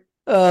Jerry."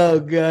 Oh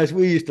gosh,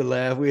 we used to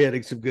laugh. We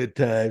had some good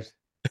times.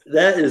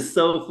 That is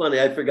so funny.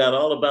 I forgot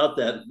all about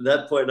that. From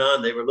that point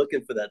on, they were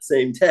looking for that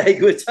same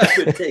tag, which I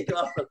would take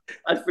off.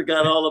 I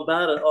forgot all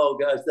about it. Oh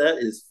gosh, that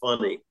is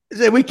funny. I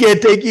said, we can't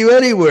take you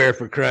anywhere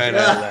for crying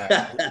out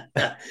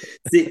loud.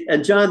 See,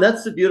 and John,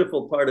 that's the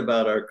beautiful part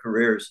about our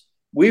careers.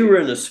 We were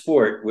in a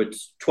sport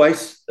which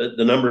twice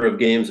the number of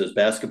games as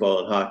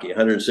basketball and hockey,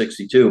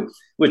 162,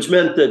 which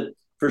meant that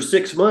for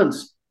 6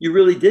 months, you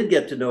really did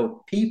get to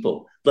know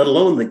people, let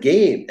alone the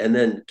game, and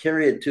then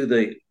carry it to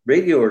the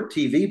radio or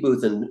TV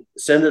booth and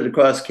send it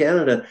across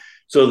Canada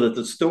so that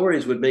the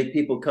stories would make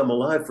people come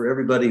alive for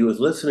everybody who was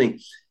listening.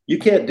 You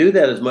can't do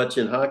that as much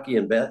in hockey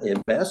and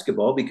in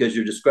basketball because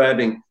you're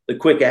describing the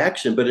quick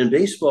action. But in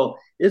baseball,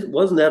 it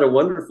wasn't that a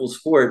wonderful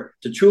sport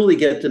to truly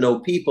get to know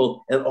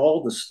people and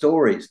all the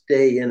stories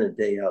day in and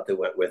day out that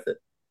went with it.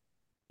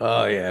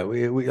 Oh yeah,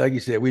 we like you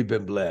said, we've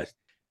been blessed.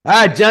 All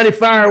right, Johnny,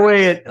 fire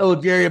away at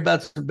old Jerry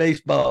about some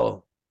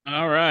baseball.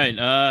 All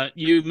right.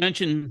 You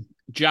mentioned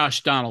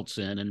Josh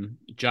Donaldson, and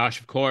Josh,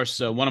 of course,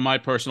 one of my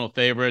personal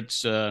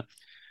favorites.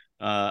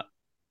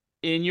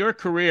 In your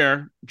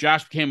career,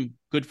 Josh became a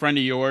good friend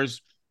of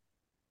yours.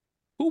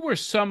 Who were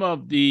some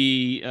of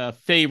the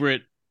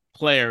favorite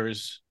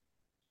players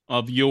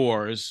of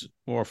yours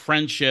or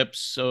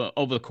friendships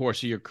over the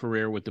course of your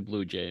career with the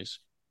Blue Jays?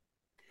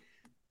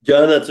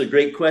 John, that's a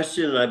great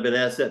question. And I've been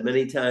asked that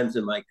many times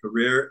in my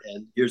career.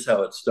 And here's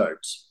how it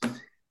starts.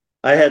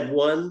 I had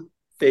one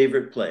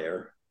favorite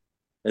player,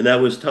 and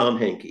that was Tom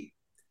Henke.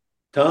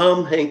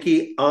 Tom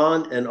Henke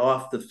on and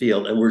off the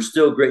field. And we're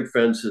still great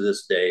friends to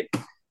this day.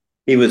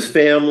 He was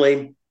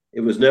family.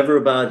 It was never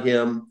about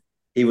him.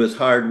 He was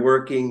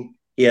hardworking.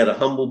 He had a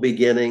humble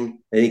beginning,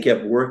 and he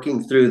kept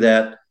working through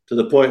that to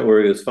the point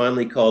where he was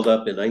finally called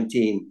up in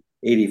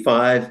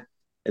 1985,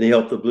 and he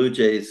helped the Blue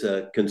Jays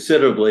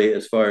considerably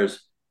as far as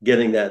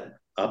getting that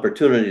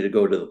opportunity to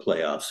go to the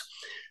playoffs.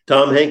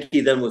 Tom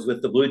Henke then was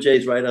with the Blue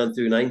Jays right on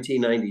through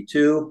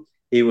 1992.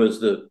 He was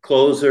the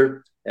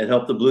closer and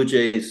helped the Blue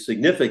Jays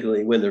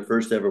significantly win their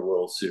first ever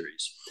World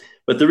Series.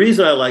 But the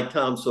reason I liked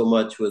Tom so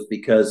much was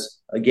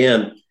because,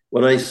 again,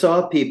 when I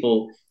saw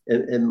people,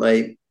 and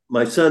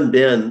my son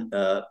Ben,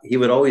 he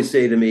would always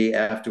say to me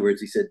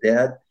afterwards, he said,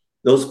 "Dad,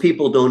 those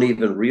people don't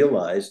even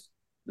realize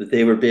that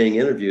they were being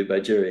interviewed by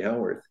Jerry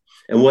Howarth."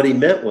 And what he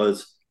meant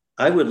was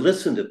I would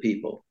listen to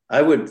people.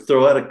 I would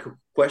throw out a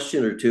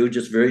question or two,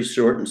 just very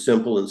short and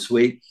simple and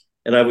sweet,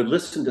 and I would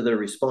listen to their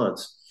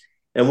response.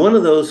 And one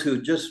of those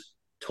who just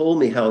told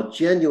me how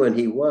genuine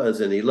he was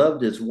and he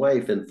loved his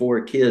wife and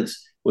 4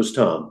 kids was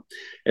Tom.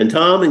 And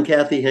Tom and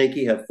Kathy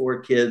Henke have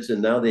 4 kids,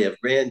 and now they have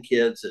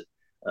grandkids. And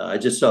I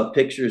just saw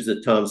pictures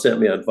that Tom sent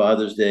me on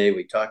Father's Day.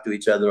 We talk to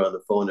each other on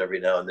the phone every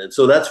now and then.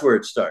 So that's where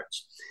it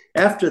starts.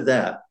 After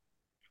that,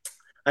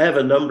 I have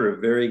a number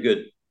of very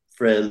good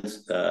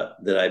friends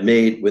that I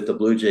made with the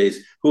Blue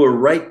Jays who were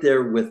right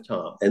there with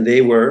Tom. And they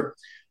were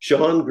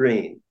Sean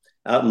Green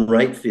out in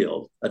right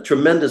field, a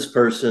tremendous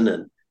person.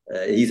 And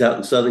he's out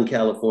in Southern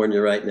California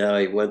right now.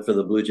 He went from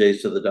the Blue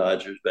Jays to the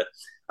Dodgers, but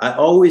I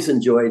always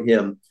enjoyed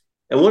him.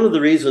 And one of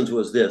the reasons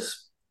was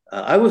this.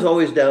 I was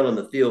always down on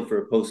the field for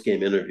a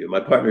post-game interview. My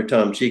partner,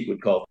 Tom Cheek,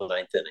 would call the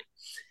 9th inning.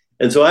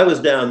 And so I was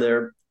down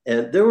there,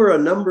 and there were a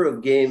number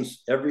of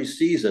games every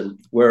season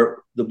where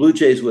the Blue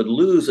Jays would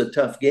lose a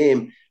tough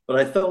game, but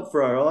I felt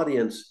for our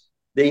audience,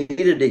 they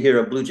needed to hear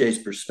a Blue Jays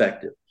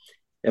perspective.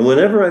 And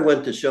whenever I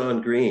went to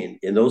Sean Green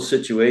in those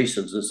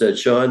situations and said,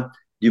 "Sean, do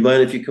you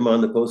mind if you come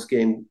on the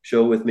post-game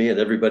show with me?" and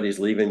everybody's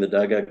leaving the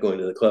dugout, going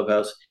to the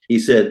clubhouse, he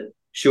said,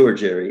 "Sure,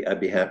 Jerry, I'd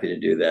be happy to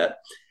do that."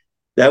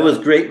 That was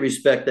great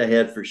respect I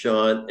had for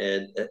Sean,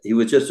 and he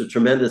was just a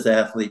tremendous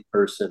athlete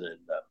person,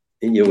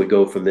 and we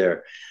go from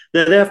there.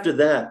 Then after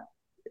that,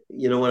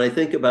 when I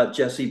think about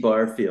Jesse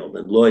Barfield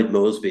and Lloyd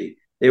Mosby,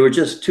 they were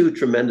just 2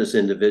 tremendous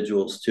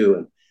individuals too.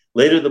 And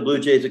later the Blue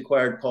Jays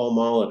acquired Paul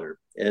Molitor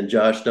and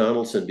Josh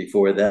Donaldson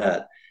before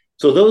that.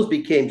 So those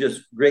became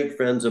just great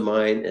friends of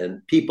mine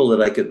and people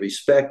that I could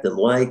respect and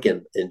like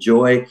and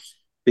enjoy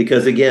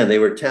because, again, they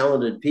were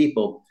talented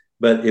people,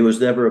 but it was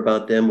never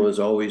about them. It was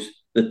always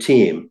the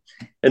team.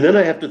 And then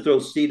I have to throw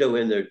Cito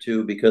in there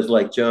too, because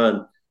like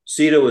John,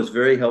 Cito was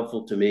very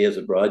helpful to me as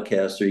a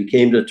broadcaster. He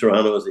came to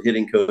Toronto as a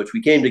hitting coach.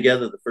 We came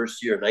together the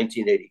first year in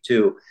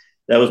 1982.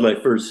 That was my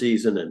first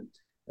season,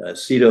 and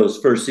Cito's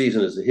first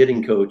season as a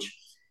hitting coach.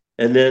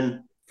 And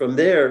then from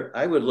there,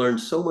 I would learn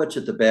so much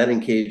at the batting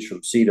cage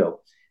from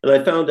Cito. And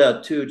I found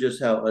out too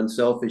just how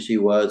unselfish he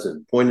was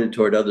and pointed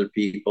toward other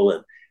people.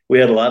 And we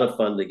had a lot of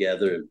fun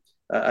together. And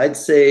I'd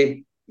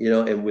say,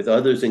 and with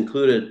others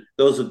included,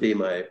 those would be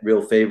my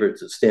real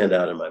favorites that stand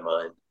out in my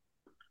mind.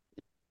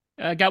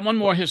 I got one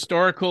more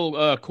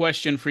historical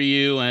question for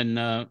you, and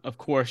of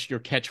course, your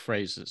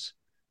catchphrases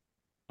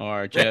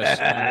are just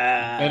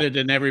embedded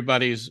in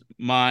everybody's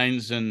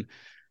minds. And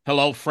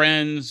hello,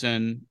 friends,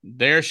 and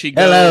there she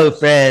goes. Hello,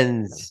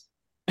 friends.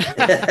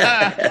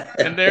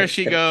 And there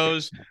she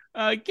goes.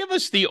 Give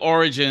us the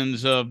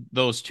origins of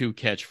those 2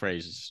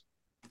 catchphrases.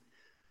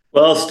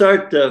 Well, I'll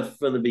start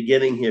from the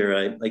beginning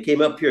here. I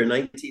came up here in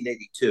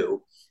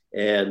 1982,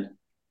 and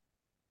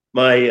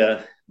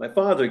My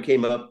father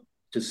came up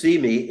to see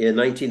me in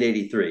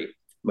 1983.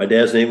 My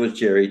dad's name was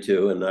Jerry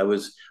too, and I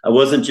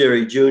wasn't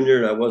Jerry Jr.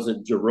 and I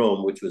wasn't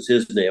Jerome, which was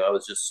his name. I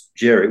was just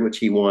Jerry, which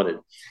he wanted.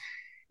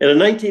 And in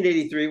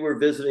 1983, we're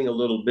visiting a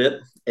little bit,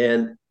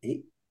 and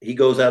he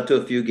goes out to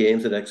a few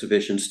games at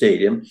Exhibition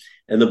Stadium,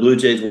 and the Blue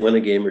Jays win a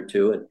game or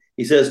two. And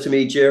he says to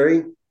me,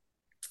 Jerry,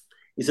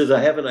 he says,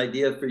 I have an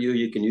idea for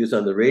you can use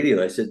on the radio.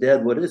 And I said,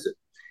 Dad, what is it?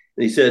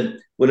 And he said,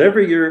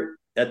 whenever you're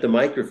at the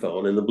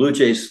microphone and the Blue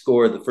Jays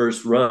score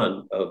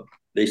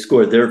they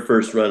scored their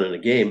first run in a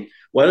game,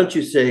 why don't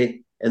you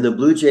say, and the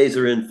Blue Jays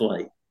are in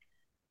flight?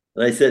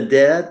 And I said,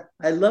 Dad,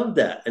 I love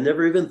that. I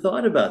never even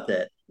thought about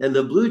that. And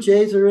the Blue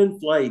Jays are in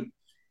flight.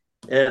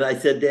 And I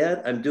said,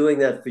 Dad, I'm doing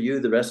that for you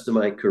the rest of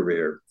my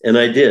career. And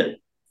I did.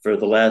 For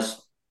the last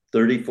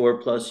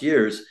 34 plus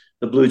years,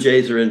 the Blue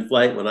Jays are in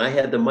flight when I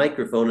had the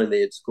microphone and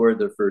they had scored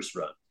their first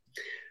run.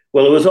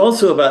 Well, it was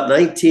also about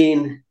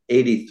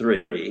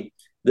 1983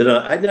 that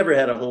I'd never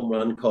had a home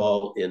run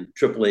call in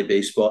AAA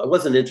baseball. I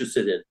wasn't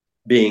interested in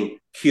being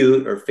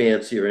cute or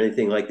fancy or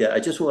anything like that.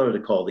 I just wanted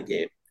to call the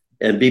game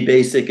and be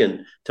basic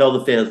and tell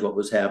the fans what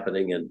was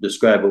happening and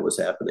describe what was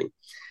happening.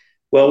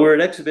 Well, we're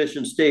at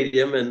Exhibition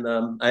Stadium, and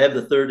I have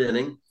the third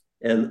inning,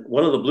 and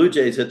one of the Blue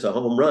Jays hits a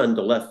home run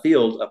to left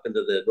field up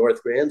into the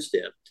North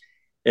Grandstand,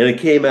 and it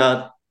came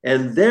out,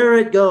 and there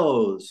it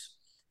goes.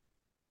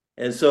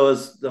 And so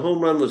as the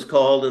home run was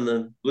called and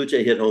the Blue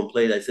Jay hit home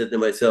plate, I said to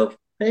myself,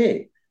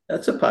 hey,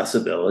 that's a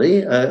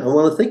possibility. I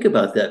want to think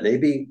about that.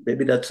 Maybe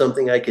that's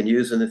something I can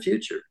use in the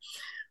future.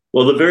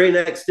 Well, the very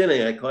next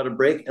inning, I caught a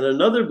break, and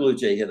another Blue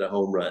Jay hit a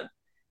home run.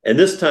 And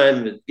this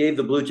time it gave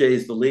the Blue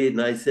Jays the lead.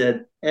 And I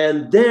said,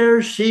 and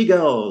there she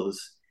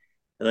goes.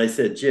 And I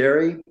said,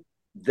 Jerry,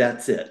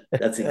 that's it.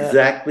 That's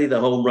exactly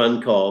the home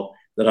run call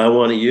that I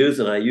want to use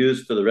and I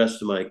use for the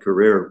rest of my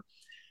career.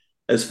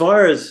 As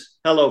far as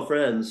Hello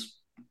Friends,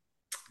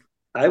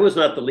 I was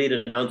not the lead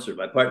announcer.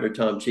 My partner,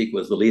 Tom Cheek,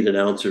 was the lead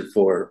announcer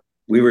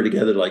we were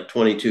together like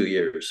 22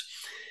 years.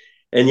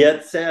 And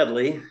yet,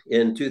 sadly,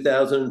 in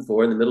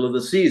 2004, in the middle of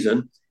the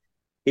season,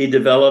 he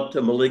developed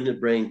a malignant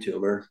brain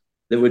tumor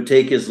that would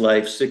take his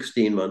life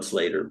 16 months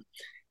later.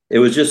 It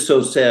was just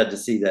so sad to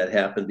see that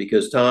happen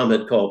because Tom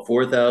had called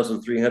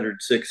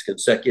 4,306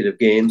 consecutive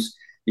games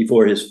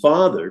before his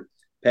father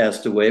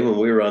passed away when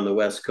we were on the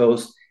West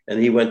Coast, and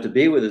he went to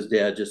be with his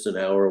dad just an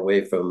hour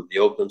away from the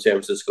Oakland, San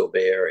Francisco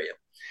Bay Area.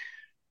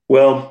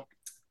 Well,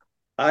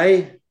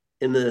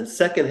 in the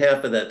second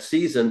half of that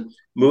season,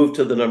 moved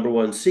to the number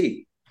one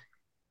seat.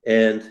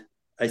 And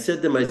I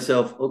said to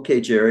myself,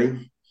 okay,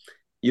 Jerry,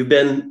 you've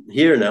been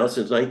here now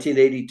since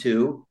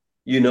 1982.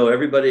 You know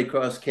everybody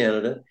across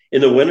Canada.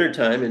 In the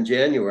wintertime, in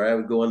January, I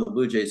would go on the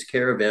Blue Jays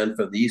caravan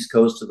from the East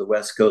Coast to the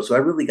West Coast. So I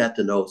really got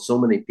to know so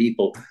many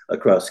people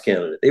across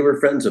Canada. They were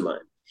friends of mine.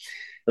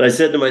 And I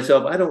said to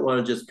myself, I don't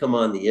want to just come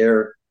on the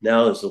air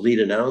now as the lead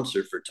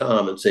announcer for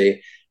Tom and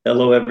say,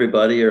 hello,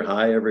 everybody, or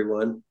hi,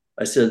 everyone.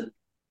 I said,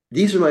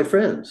 these are my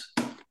friends.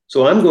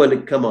 So I'm going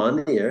to come on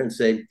the air and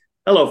say,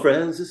 hello,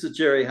 friends, this is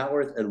Jerry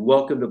Howarth, and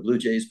welcome to Blue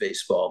Jays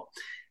baseball.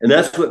 And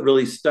that's what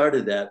really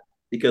started that,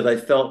 because I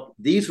felt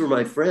these were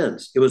my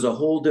friends. It was a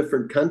whole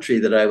different country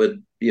that I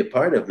would be a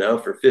part of now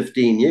for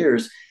 15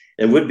 years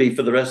and would be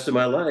for the rest of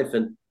my life.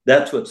 And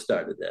that's what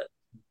started that.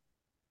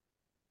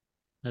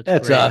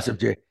 That's awesome,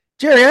 Jerry.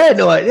 Jerry, I had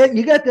no idea.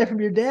 You got that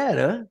from your dad,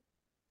 huh?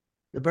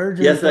 The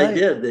birds are in flight. Yes, I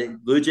did. The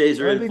Blue Jays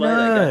are in flight.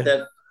 Nice. I got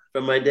that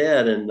from my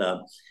dad. And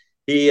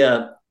he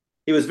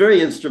was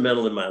very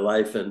instrumental in my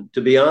life. And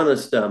to be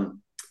honest,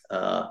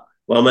 while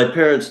my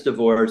parents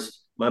divorced,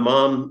 my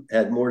mom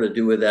had more to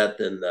do with that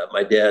than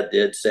my dad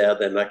did.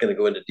 Sadly, I'm not going to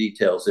go into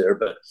details there.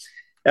 But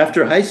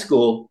after high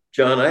school,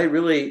 John, I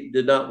really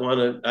did not want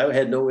to, I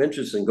had no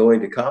interest in going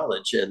to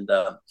college. And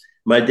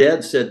my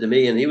dad said to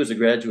me, and he was a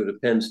graduate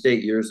of Penn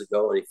State years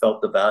ago, and he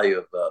felt the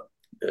value of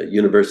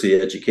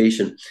university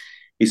education.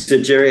 He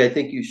said, Jerry, I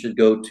think you should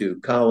go to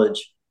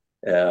college,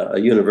 a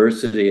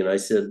university. And I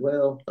said,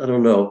 well, I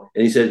don't know.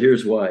 And he said,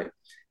 here's why.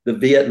 The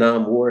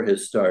Vietnam War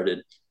has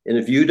started. And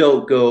if you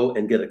don't go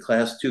and get a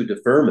class 2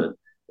 deferment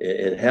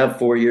and have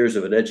 4 years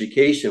of an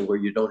education where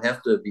you don't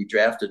have to be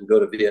drafted and go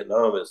to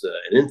Vietnam as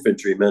an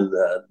infantryman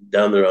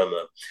down there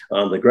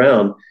on the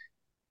ground,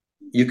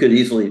 you could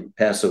easily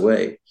pass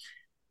away.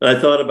 And I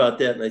thought about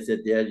that and I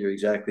said, Dad, you're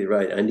exactly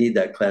right. I need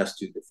that class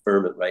 2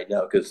 deferment right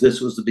now because this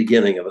was the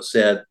beginning of a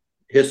sad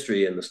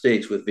history in the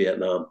States with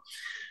Vietnam.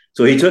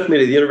 So he took me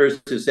to the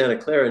University of Santa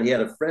Clara, and he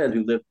had a friend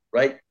who lived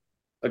right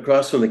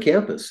across from the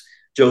campus,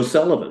 Joe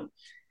Sullivan.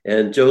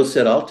 And Joe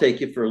said, I'll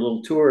take you for a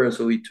little tour. And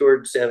so we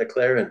toured Santa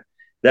Clara, and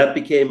that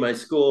became my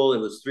school. It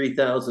was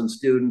 3,000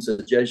 students,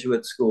 a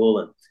Jesuit school,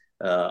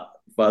 and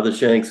Father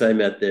Shanks I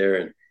met there.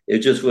 And it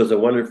just was a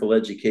wonderful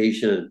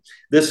education. And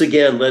this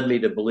again led me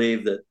to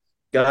believe that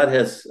God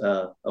has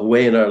a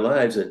way in our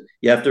lives, and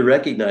you have to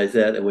recognize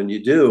that. And when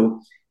you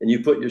do, and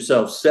you put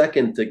yourself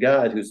second to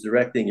God who's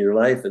directing your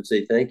life and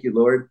say, thank you,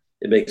 Lord,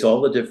 it makes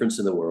all the difference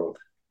in the world.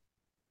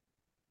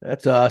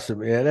 That's awesome,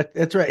 man.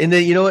 That's right. And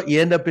then you know what?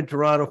 You end up in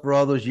Toronto for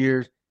all those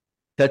years,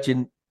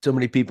 touching so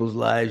many people's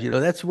lives.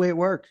 That's the way it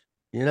works.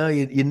 You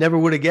never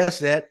would have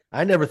guessed that.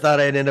 I never thought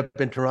I'd end up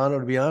in Toronto,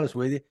 to be honest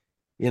with you.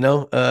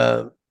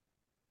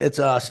 It's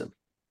awesome.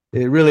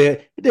 It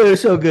really, dude,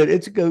 it's so good.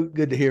 It's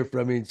good to hear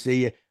from you and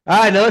see you.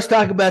 All right, now let's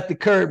talk about the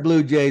current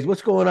Blue Jays.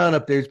 What's going on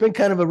up there? It's been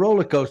kind of a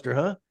roller coaster,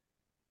 huh?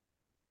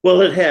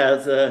 Well, it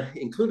has,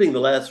 including the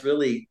last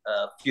really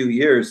few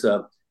years.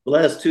 The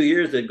last 2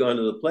 years, they've gone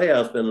to the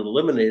playoffs, been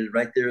eliminated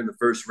right there in the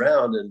first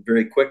round and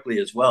very quickly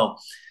as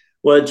well.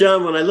 Well,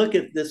 John, when I look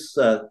at this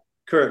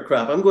current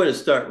crop, I'm going to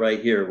start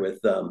right here with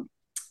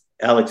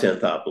Alex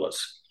Anthopoulos,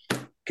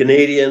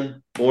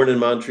 Canadian, born in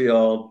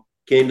Montreal,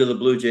 came to the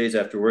Blue Jays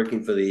after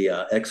working for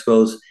the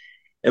Expos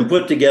and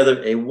put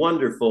together a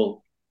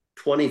wonderful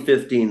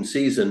 2015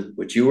 season,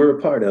 which you were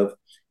a part of,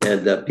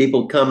 and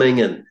people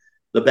coming and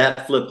the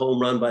bat flip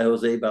home run by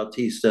Jose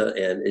Bautista.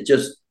 And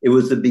it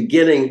was the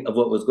beginning of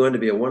what was going to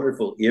be a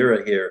wonderful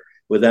era here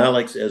with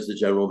Alex as the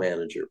general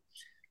manager.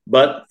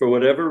 But for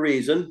whatever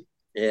reason,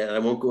 and I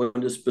won't go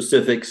into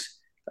specifics,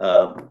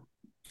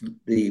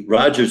 the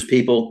Rogers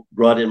people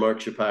brought in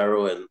Mark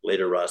Shapiro and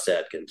later Ross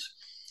Atkins.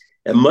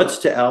 And much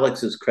to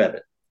Alex's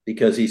credit,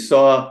 because he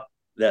saw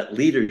that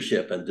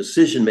leadership and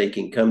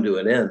decision-making come to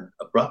an end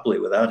abruptly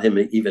without him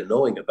even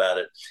knowing about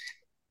it.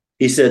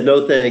 He said,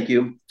 no, thank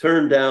you,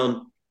 turned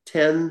down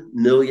 $10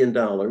 million,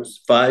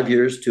 5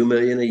 years, $2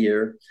 million a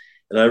year.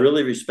 And I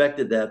really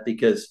respected that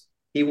because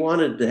he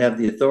wanted to have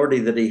the authority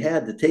that he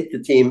had to take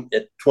the team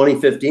at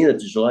 2015 at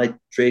the July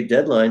trade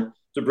deadline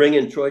to bring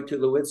in Troy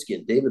Tulowitzki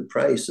and David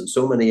Price and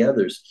so many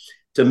others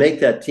to make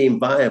that team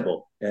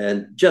viable,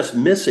 and just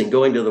missing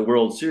going to the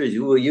World Series.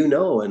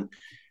 Well, and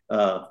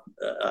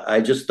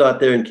I just thought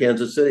there in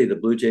Kansas City, the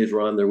Blue Jays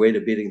were on their way to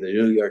beating the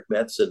New York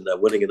Mets and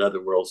winning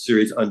another World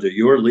Series under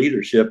your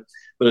leadership,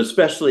 but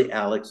especially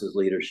Alex's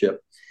leadership.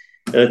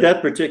 And at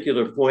that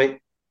particular point,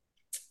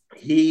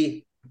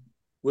 he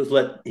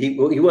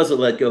wasn't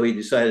let go. He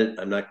decided,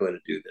 I'm not going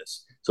to do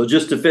this. So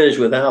just to finish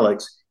with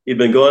Alex, he'd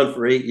been gone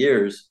for 8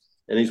 years,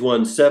 and he's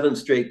won 7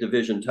 straight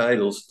division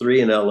titles,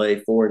 3 in LA,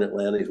 4 in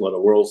Atlanta. He's won a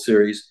World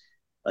Series,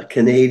 a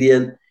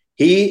Canadian.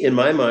 He, in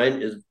my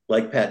mind, is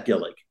like Pat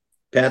Gillick.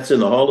 Pat's in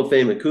the Hall of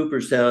Fame at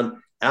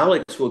Cooperstown.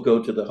 Alex will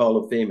go to the Hall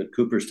of Fame at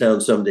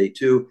Cooperstown someday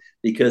too,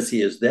 because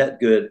he is that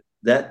good,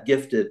 that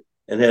gifted,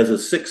 and has a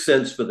sixth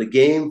sense for the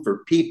game,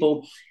 for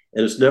people,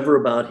 and it's never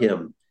about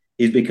him.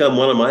 He's become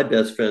one of my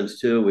best friends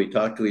too. We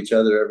talk to each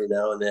other every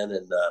now and then,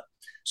 and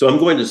so I'm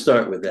going to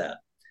start with that.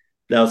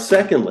 Now,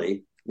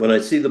 secondly, when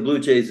I see the Blue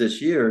Jays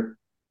this year,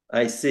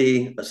 I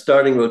see a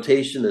starting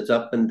rotation that's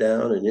up and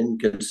down and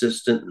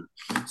inconsistent.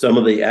 And some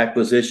of the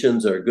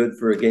acquisitions are good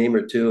for a game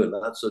or two and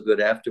not so good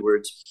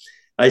afterwards.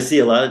 I see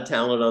a lot of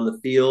talent on the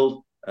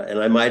field. And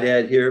I might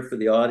add here for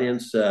the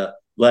audience,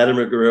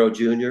 Vladimir Guerrero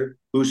Jr.,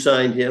 who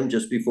signed him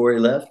just before he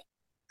left?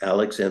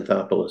 Alex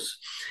Anthopoulos.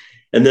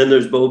 And then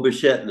there's Bo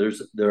Bichette, and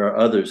there are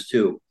others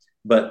too.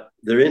 But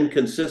their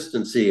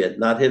inconsistency at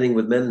not hitting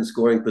with men in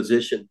scoring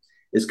position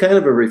is kind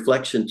of a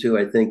reflection too,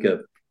 I think,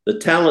 of the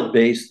talent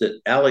base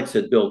that Alex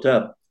had built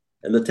up.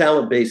 And the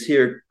talent base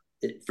here,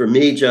 for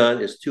me,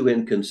 John, is too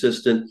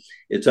inconsistent.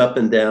 It's up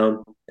and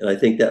down. And I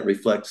think that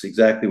reflects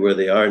exactly where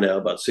they are now,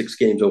 about 6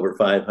 games over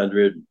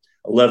 500,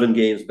 11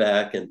 games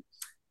back. And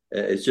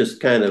it's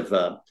just kind of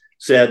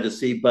sad to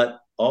see, but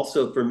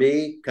also for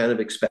me, kind of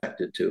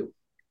expected to.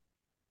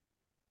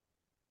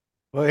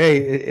 Well,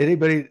 hey,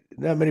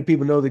 not many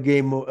people know the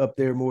game up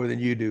there more than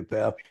you do,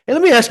 pal. And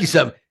let me ask you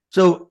something.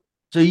 So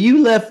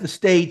you left the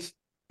States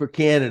for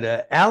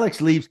Canada. Alex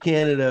leaves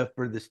Canada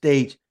for the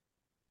States.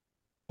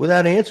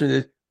 Without answering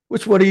this,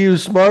 which one of you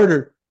is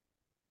smarter?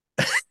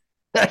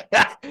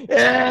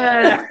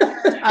 Yeah,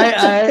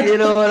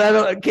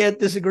 I can't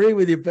disagree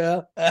with you,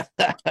 pal.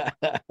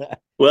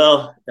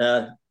 Well,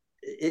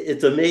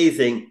 it's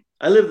amazing.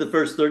 I lived the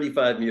first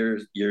 35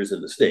 years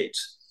in the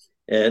States,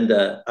 and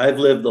I've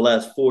lived the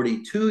last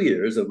 42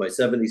 years of my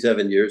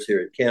 77 years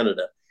here in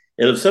Canada.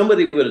 And if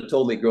somebody would have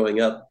told me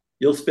growing up,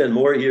 you'll spend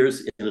more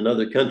years in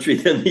another country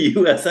than the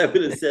U.S., I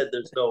would have said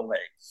there's no way.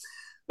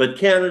 But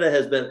Canada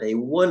has been a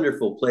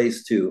wonderful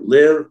place to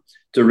live,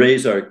 to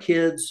raise our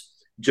kids.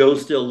 Joe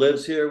still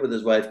lives here with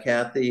his wife,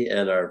 Kathy,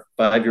 and our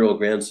 5-year-old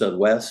grandson,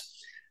 Wes.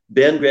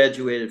 Ben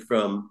graduated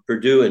from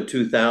Purdue in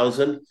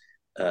 2000.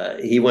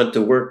 He went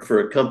to work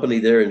for a company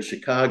there in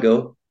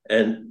Chicago,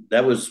 and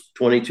that was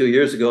 22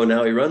 years ago.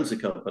 Now he runs the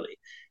company.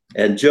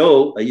 And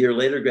Joe, a year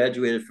later,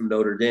 graduated from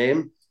Notre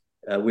Dame.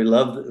 That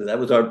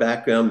was our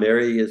background.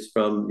 Mary is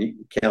from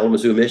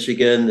Kalamazoo,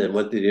 Michigan, and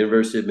went to the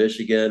University of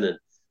Michigan. And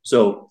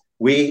so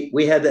we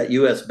had that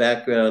U.S.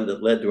 background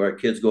that led to our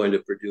kids going to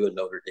Purdue and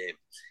Notre Dame.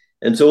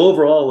 And so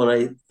overall, when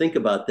I think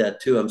about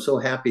that too, I'm so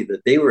happy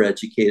that they were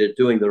educated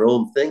doing their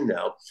own thing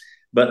now.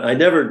 But I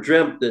never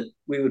dreamt that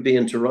we would be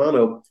in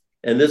Toronto,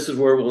 and this is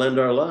where we'll end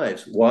our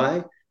lives.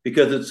 Why?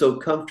 Because it's so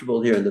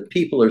comfortable here and the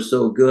people are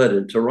so good.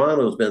 And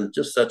Toronto's been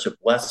just such a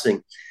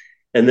blessing.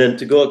 And then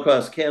to go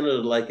across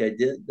Canada like I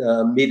did,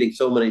 meeting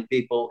so many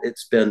people,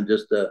 it's been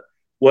just a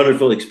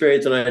wonderful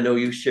experience. And I know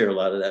you share a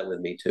lot of that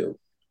with me too.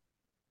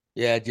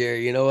 Yeah,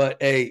 Jerry, you know what?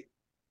 Hey,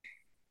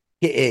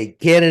 Hey,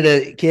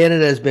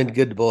 Canada has been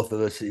good to both of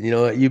us. You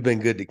know what? You've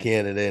been good to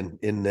Canada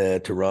in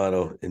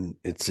Toronto, and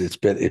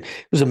it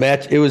was a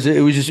match. It was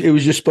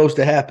just supposed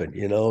to happen,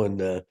 you know.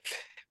 And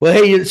well,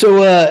 hey,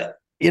 so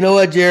you know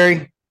what,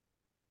 Jerry?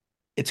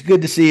 It's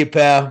good to see you,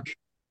 pal.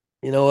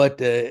 You know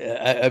what?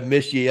 I've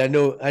missed you. I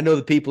know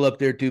the people up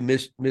there too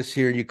miss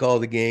hearing you call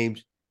the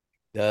games.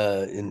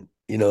 And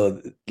you know,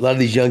 a lot of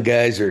these young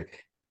guys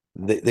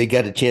they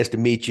got a chance to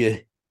meet you.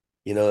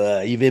 You know,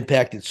 you've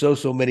impacted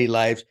so many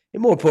lives,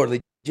 and more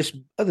importantly, just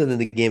other than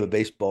the game of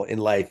baseball, in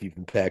life, you've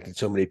impacted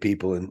so many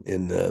people,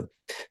 and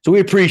so we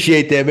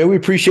appreciate that, man. We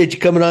appreciate you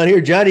coming on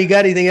here, Johnny. You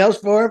got anything else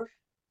for him?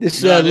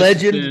 This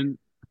legend.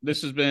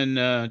 This has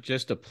been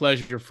just a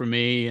pleasure for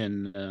me,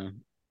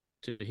 and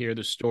to hear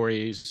the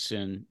stories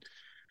and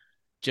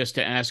just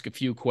to ask a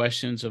few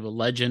questions of a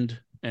legend.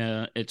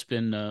 It's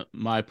been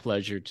my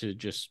pleasure to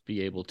just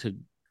be able to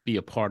be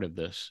a part of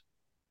this.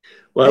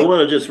 Well,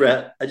 I just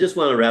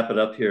want to wrap it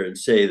up here and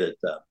say that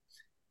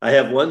I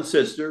have one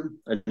sister.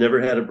 I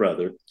never had a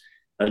brother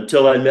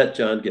until I met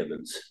John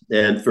Gibbons.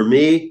 And for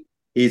me,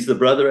 he's the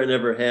brother I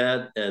never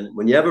had. And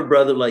when you have a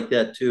brother like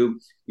that too,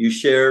 you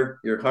share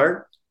your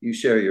heart, you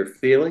share your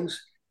feelings,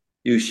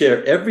 you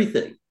share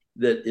everything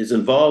that is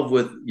involved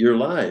with your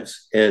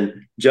lives. And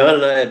John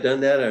and I have done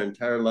that our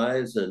entire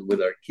lives, and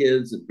with our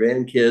kids and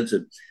grandkids.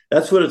 And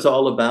that's what it's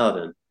all about.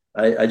 And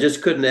I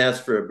just couldn't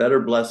ask for a better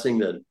blessing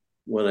than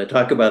when I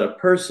talk about a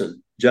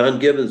person, John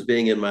Gibbons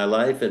being in my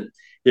life. And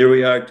here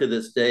we are to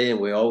this day, and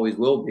we always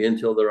will be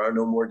until there are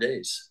no more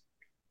days.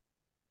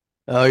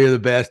 Oh, you're the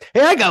best.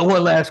 Hey, I got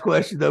one last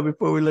question though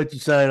before we let you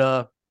sign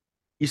off.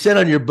 You said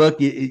on your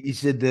book, you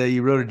said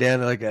you wrote it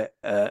down like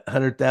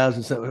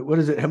 100,000 something. What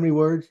is it? How many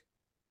words?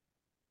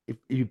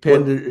 You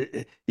penned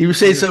it. You were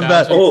saying something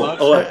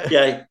about.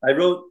 Yeah.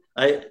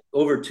 I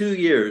over 2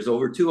 years,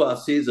 over 2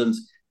 off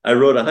seasons, I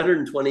wrote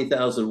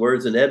 120,000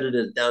 words and edited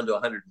it down to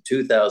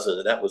 102,000,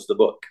 and that was the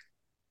book.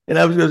 And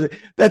I was going to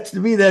say, that's to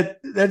me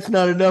that's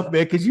not enough,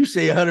 man, because you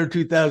say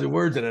 102,000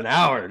 words in an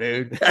hour,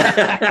 dude.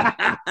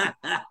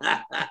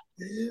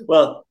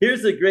 Well,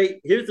 here's a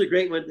great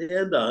one to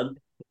end on,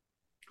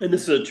 and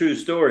this is a true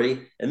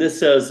story, and this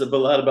says a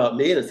lot about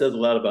me, and it says a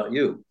lot about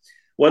you.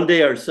 One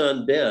day, our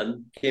son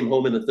Ben came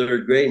home in the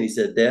 3rd grade, and he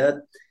said, "Dad,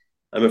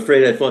 I'm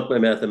afraid I flunked my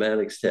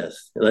mathematics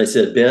test." And I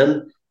said,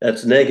 "Ben,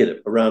 that's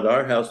negative. Around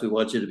our house, we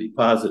want you to be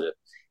positive."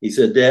 He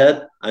said,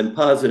 "Dad, I'm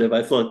positive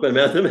I flunked my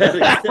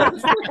mathematics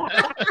test."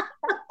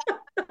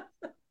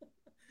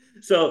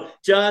 So,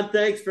 John,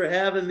 thanks for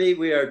having me.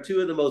 We are 2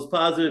 of the most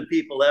positive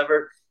people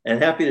ever,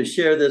 and happy to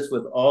share this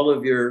with all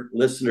of your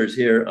listeners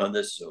here on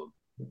this Zoom.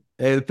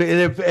 Hey,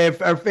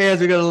 if our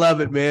fans are going to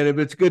love it, man.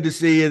 It's good to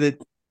see you,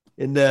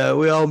 and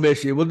we all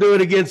miss you. We'll do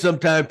it again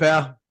sometime,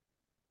 pal.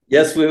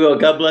 Yes, we will.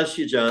 God bless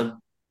you, John.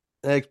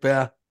 Thanks,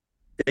 pal.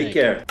 Take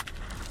care.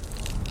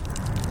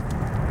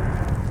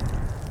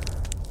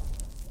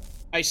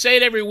 I say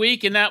it every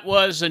week, and that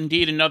was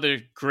indeed another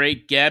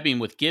great gabbing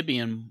with Gibby.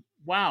 And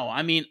wow,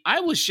 I mean,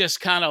 I was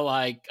just kind of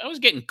like, I was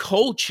getting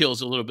cold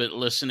chills a little bit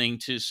listening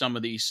to some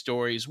of these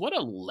stories. What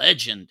a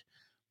legend.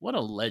 What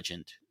a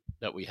legend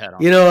that we had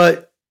on. You know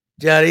what,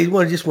 Johnny, he's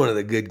just one of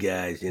the good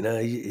guys. You know,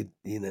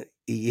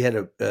 he had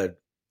a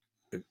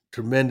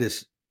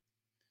tremendous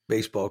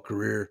baseball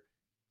career,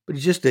 but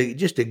he's just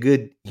a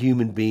good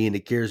human being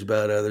that cares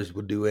about others,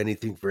 will do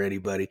anything for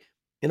anybody,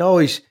 and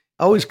always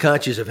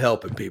conscious of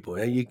helping people.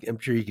 I'm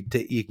sure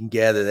you can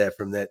gather that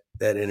from that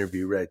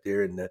interview right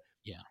there. And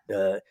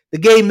the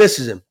game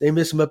misses him. They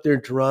miss him up there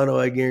in Toronto,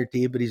 I guarantee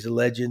you. But he's a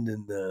legend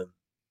and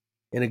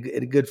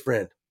a good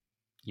friend.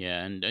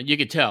 Yeah, and you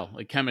could tell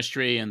the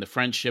chemistry and the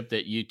friendship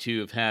that you two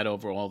have had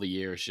over all the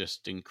years,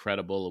 just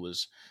incredible. It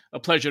was a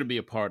pleasure to be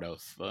a part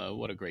of.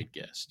 What a great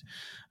guest.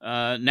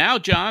 Now,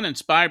 John,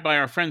 inspired by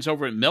our friends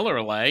over at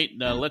Miller Lite,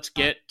 let's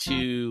get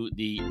to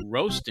the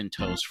roast and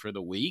toast for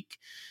the week.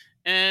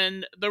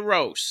 And the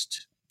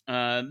roast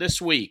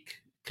this week,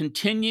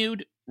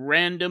 continued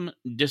random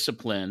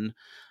discipline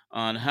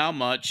on how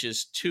much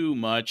is too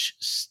much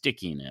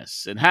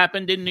stickiness. It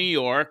happened in New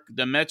York.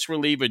 The Mets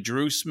reliever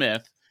Drew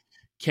Smith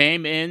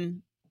came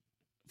in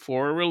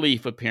for a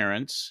relief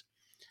appearance.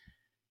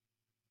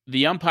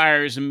 The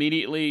umpires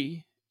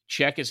immediately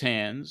check his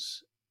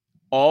hands.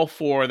 All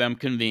 4 of them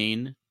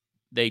convene.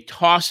 They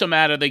toss him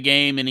out of the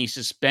game, and he's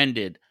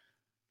suspended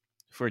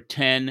for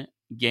 10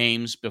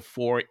 games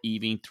before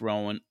even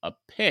throwing a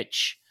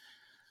pitch.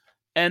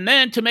 And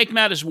then, to make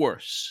matters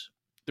worse,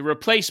 the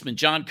replacement,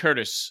 John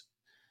Curtis,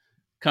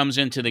 comes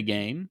into the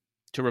game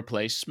to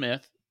replace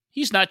Smith.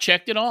 He's not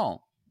checked at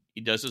all.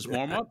 He does his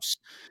warm-ups,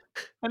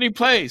 and he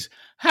plays.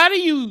 How do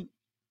you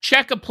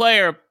check a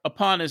player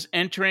upon his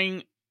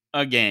entering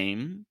a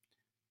game,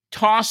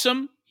 toss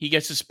him, he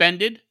gets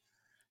suspended,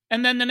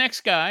 and then the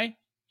next guy,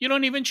 you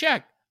don't even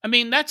check? I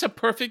mean, that's a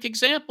perfect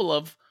example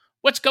of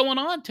what's going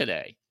on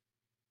today.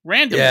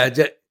 Random.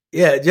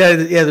 Yeah.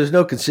 There's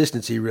no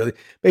consistency really.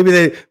 Maybe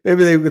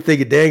they would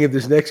think, dang, if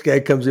this next guy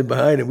comes in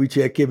behind and we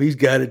check him, he's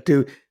got it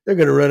too. They're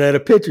going to run out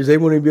of pitchers. They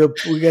won't even be able.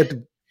 We got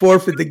to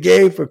forfeit the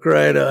game for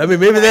crying out. I mean,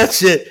 maybe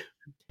that's it.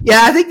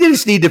 Yeah, I think they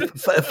just need to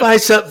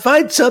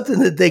find something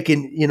that they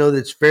can,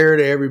 that's fair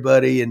to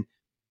everybody, and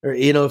or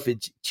if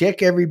it's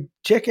check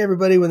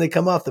everybody when they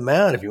come off the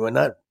mound. If you want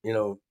not,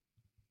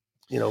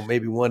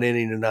 maybe one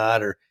inning or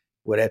not or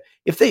whatever.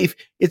 If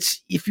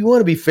you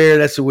want to be fair,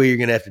 that's the way you're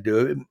going to have to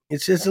do it.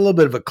 It's just a little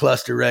bit of a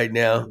cluster right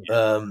now.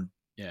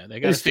 Yeah, they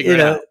got to figure it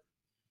out.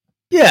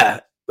 Yeah,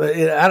 but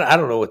I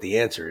don't know what the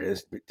answer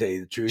is, to tell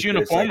you the truth. It's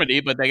uniformity,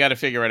 but they got to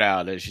figure it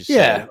out, as you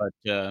Yeah.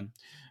 said.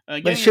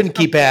 But it shouldn't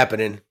keep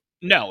happening.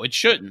 No, it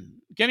shouldn't.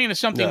 Getting to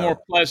something more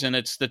pleasant,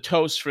 it's the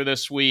toast for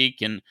this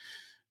week. And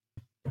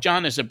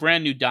John, there's a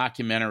brand new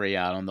documentary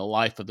out on the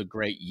life of the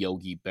great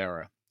Yogi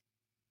Berra.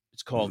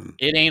 It's called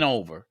It Ain't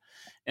Over.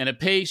 And it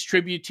pays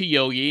tribute to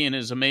Yogi and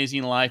his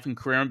amazing life and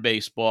career in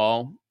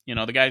baseball.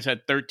 The guy's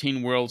had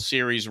 13 World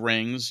Series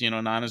rings,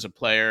 9 as a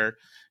player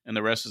and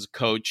the rest as a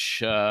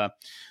coach.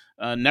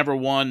 Never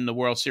won the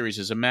World Series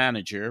as a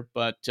manager,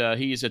 but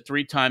he's a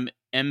 3-time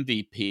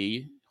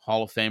MVP,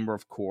 Hall of Famer,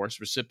 of course,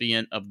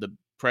 recipient of the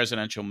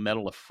Presidential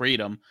Medal of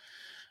Freedom.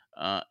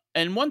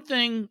 And one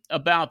thing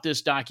about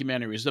this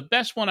documentary is the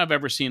best one I've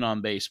ever seen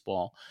on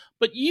baseball,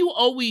 but you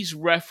always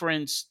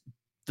reference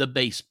the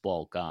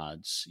baseball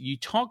gods. You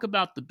talk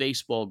about the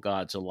baseball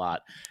gods a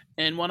lot.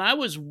 And when I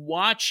was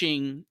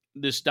watching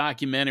this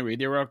documentary,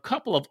 there are a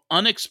couple of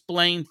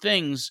unexplained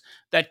things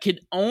that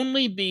could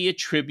only be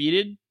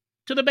attributed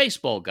to the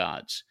baseball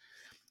gods.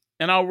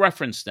 And I'll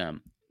reference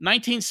them.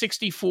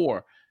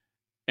 1964,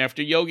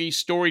 after Yogi's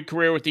storied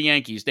career with the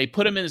Yankees, they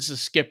put him in as a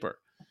skipper.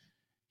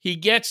 He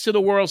gets to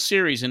the World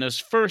Series in his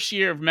first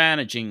year of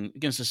managing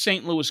against the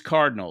St. Louis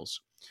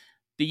Cardinals.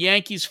 The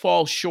Yankees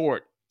fall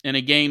short in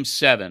a Game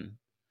 7.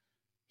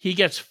 He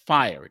gets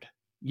fired.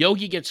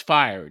 Yogi gets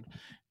fired,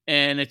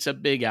 and it's a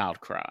big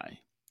outcry.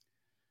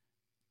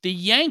 The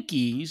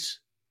Yankees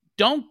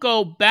don't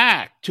go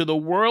back to the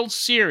World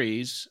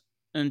Series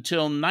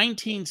until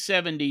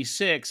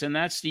 1976, and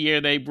that's the year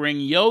they bring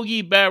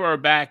Yogi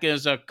Berra back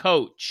as a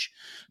coach.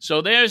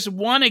 So there's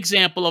one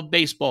example of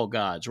baseball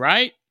gods,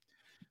 right?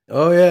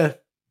 Oh, yeah.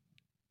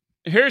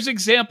 Here's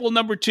example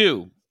number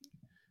 2.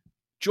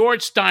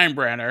 George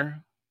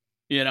Steinbrenner.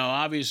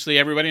 Obviously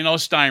everybody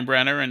knows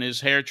Steinbrenner and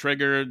his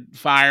hair-triggered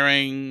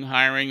hiring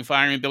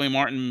Billy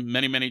Martin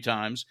many, many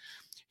times.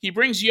 He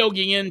brings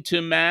Yogi in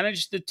to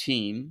manage the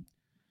team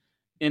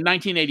in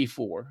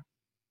 1984.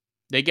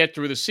 They get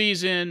through the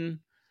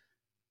season.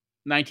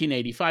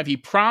 1985, he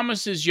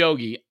promises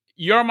Yogi,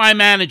 you're my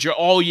manager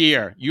all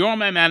year. You're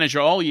my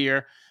manager all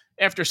year.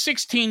 After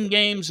 16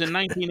 games in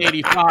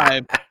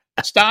 1985,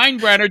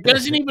 Steinbrenner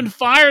doesn't even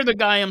fire the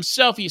guy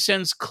himself. He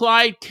sends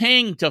Clyde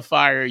King to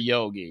fire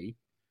Yogi.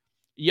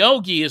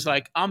 Yogi is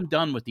like, I'm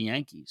done with the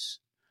Yankees.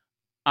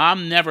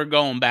 I'm never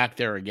going back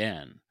there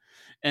again.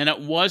 And it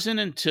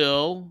wasn't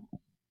until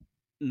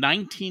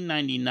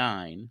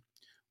 1999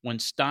 when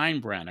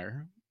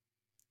Steinbrenner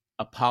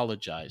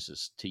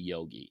apologizes to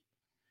Yogi.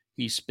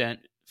 He spent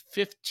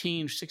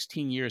 16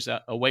 years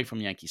away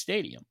from Yankee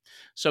Stadium.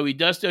 So he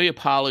does the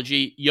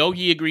apology.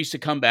 Yogi agrees to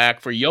come back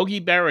for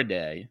Yogi Berra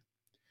Day.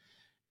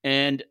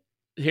 And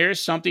here's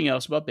something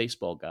else about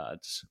baseball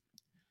gods.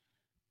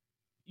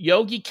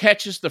 Yogi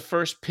catches the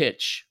first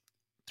pitch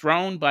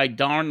thrown by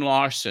Don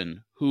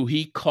Larson, who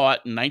he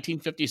caught in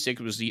 1956.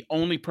 It was the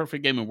only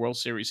perfect game in World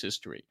Series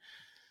history.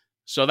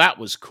 So that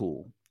was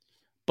cool.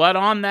 But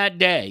on that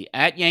day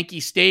at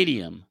Yankee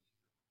Stadium,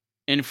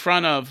 in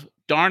front of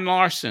Don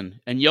Larson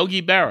and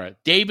Yogi Berra,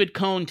 David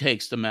Cohn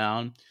takes the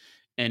mound,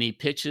 and he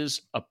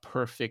pitches a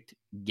perfect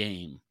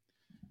game.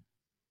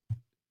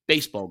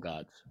 Baseball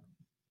gods.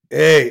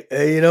 Hey,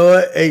 you know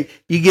what? Hey,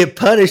 you get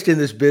punished in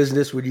this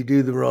business when you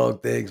do the wrong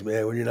things,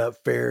 man. When you're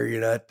not fair,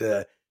 you're not,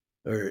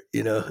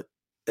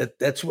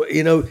 that's what,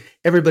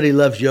 everybody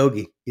loves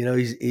Yogi.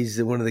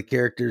 He's one of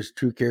the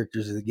true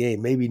characters of the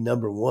game, maybe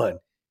number one.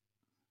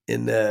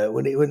 And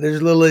when there's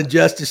a little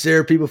injustice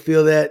there, people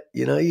feel that,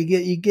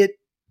 you get,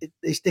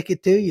 they stick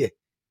it to you.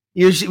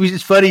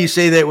 It's funny you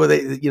say that. Well,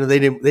 they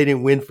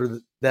didn't win for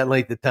that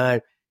length of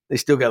time. They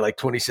still got like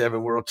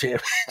 27 world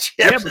championships.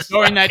 Yeah, but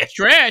during that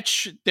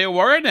stretch, there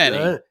weren't any.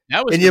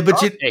 That was the dark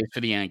days for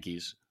the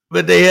Yankees.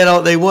 But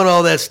they won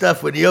all that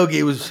stuff when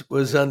Yogi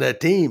was on that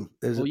team.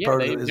 They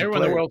were in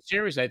the World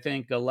Series, I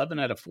think, 11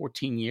 out of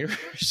 14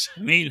 years.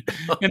 I mean,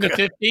 in the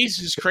 50s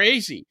is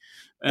crazy.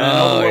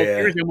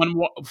 Series, they won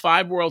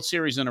 5 World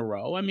Series in a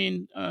row. I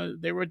mean,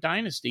 they were a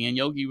dynasty, and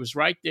Yogi was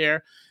right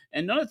there.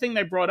 And another thing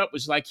they brought up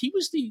was like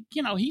he's the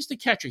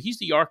catcher, he's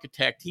the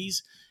architect,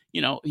 he's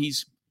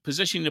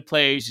positioning the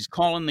players, he's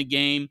calling the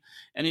game,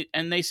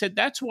 and they said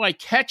that's why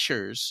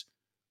catchers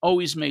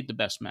always made the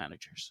best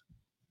managers.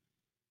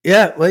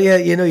 Yeah, well, yeah,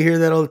 you hear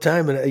that all the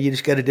time, and you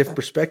just got a different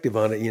perspective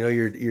on it.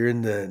 You're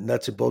in the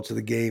nuts and bolts of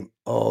the game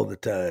all the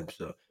time.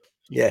 So,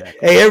 yeah,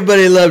 exactly. Hey,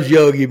 everybody loves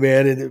Yogi,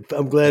 man, and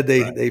I'm glad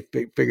they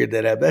figured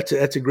that out.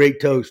 That's a great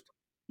toast.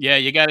 Yeah,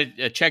 you got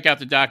to check out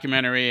the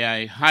documentary.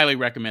 I highly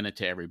recommend it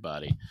to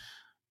everybody.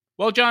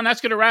 Well, John,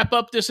 that's going to wrap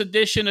up this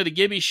edition of the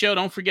Gibby Show.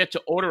 Don't forget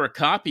to order a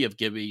copy of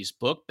Gibby's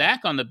book,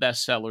 back on the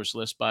bestsellers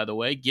list, by the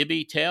way,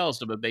 Gibby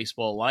Tales of a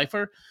Baseball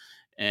Lifer.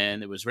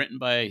 And it was written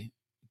by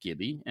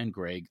Gibby and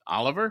Greg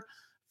Oliver.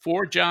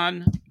 For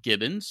John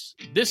Gibbons,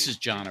 this is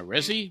John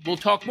Arezzi. We'll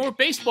talk more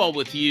baseball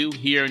with you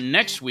here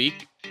next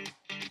week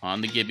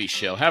on The Gibby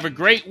Show. Have a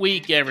great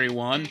week,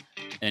 everyone,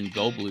 and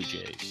go Blue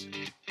Jays.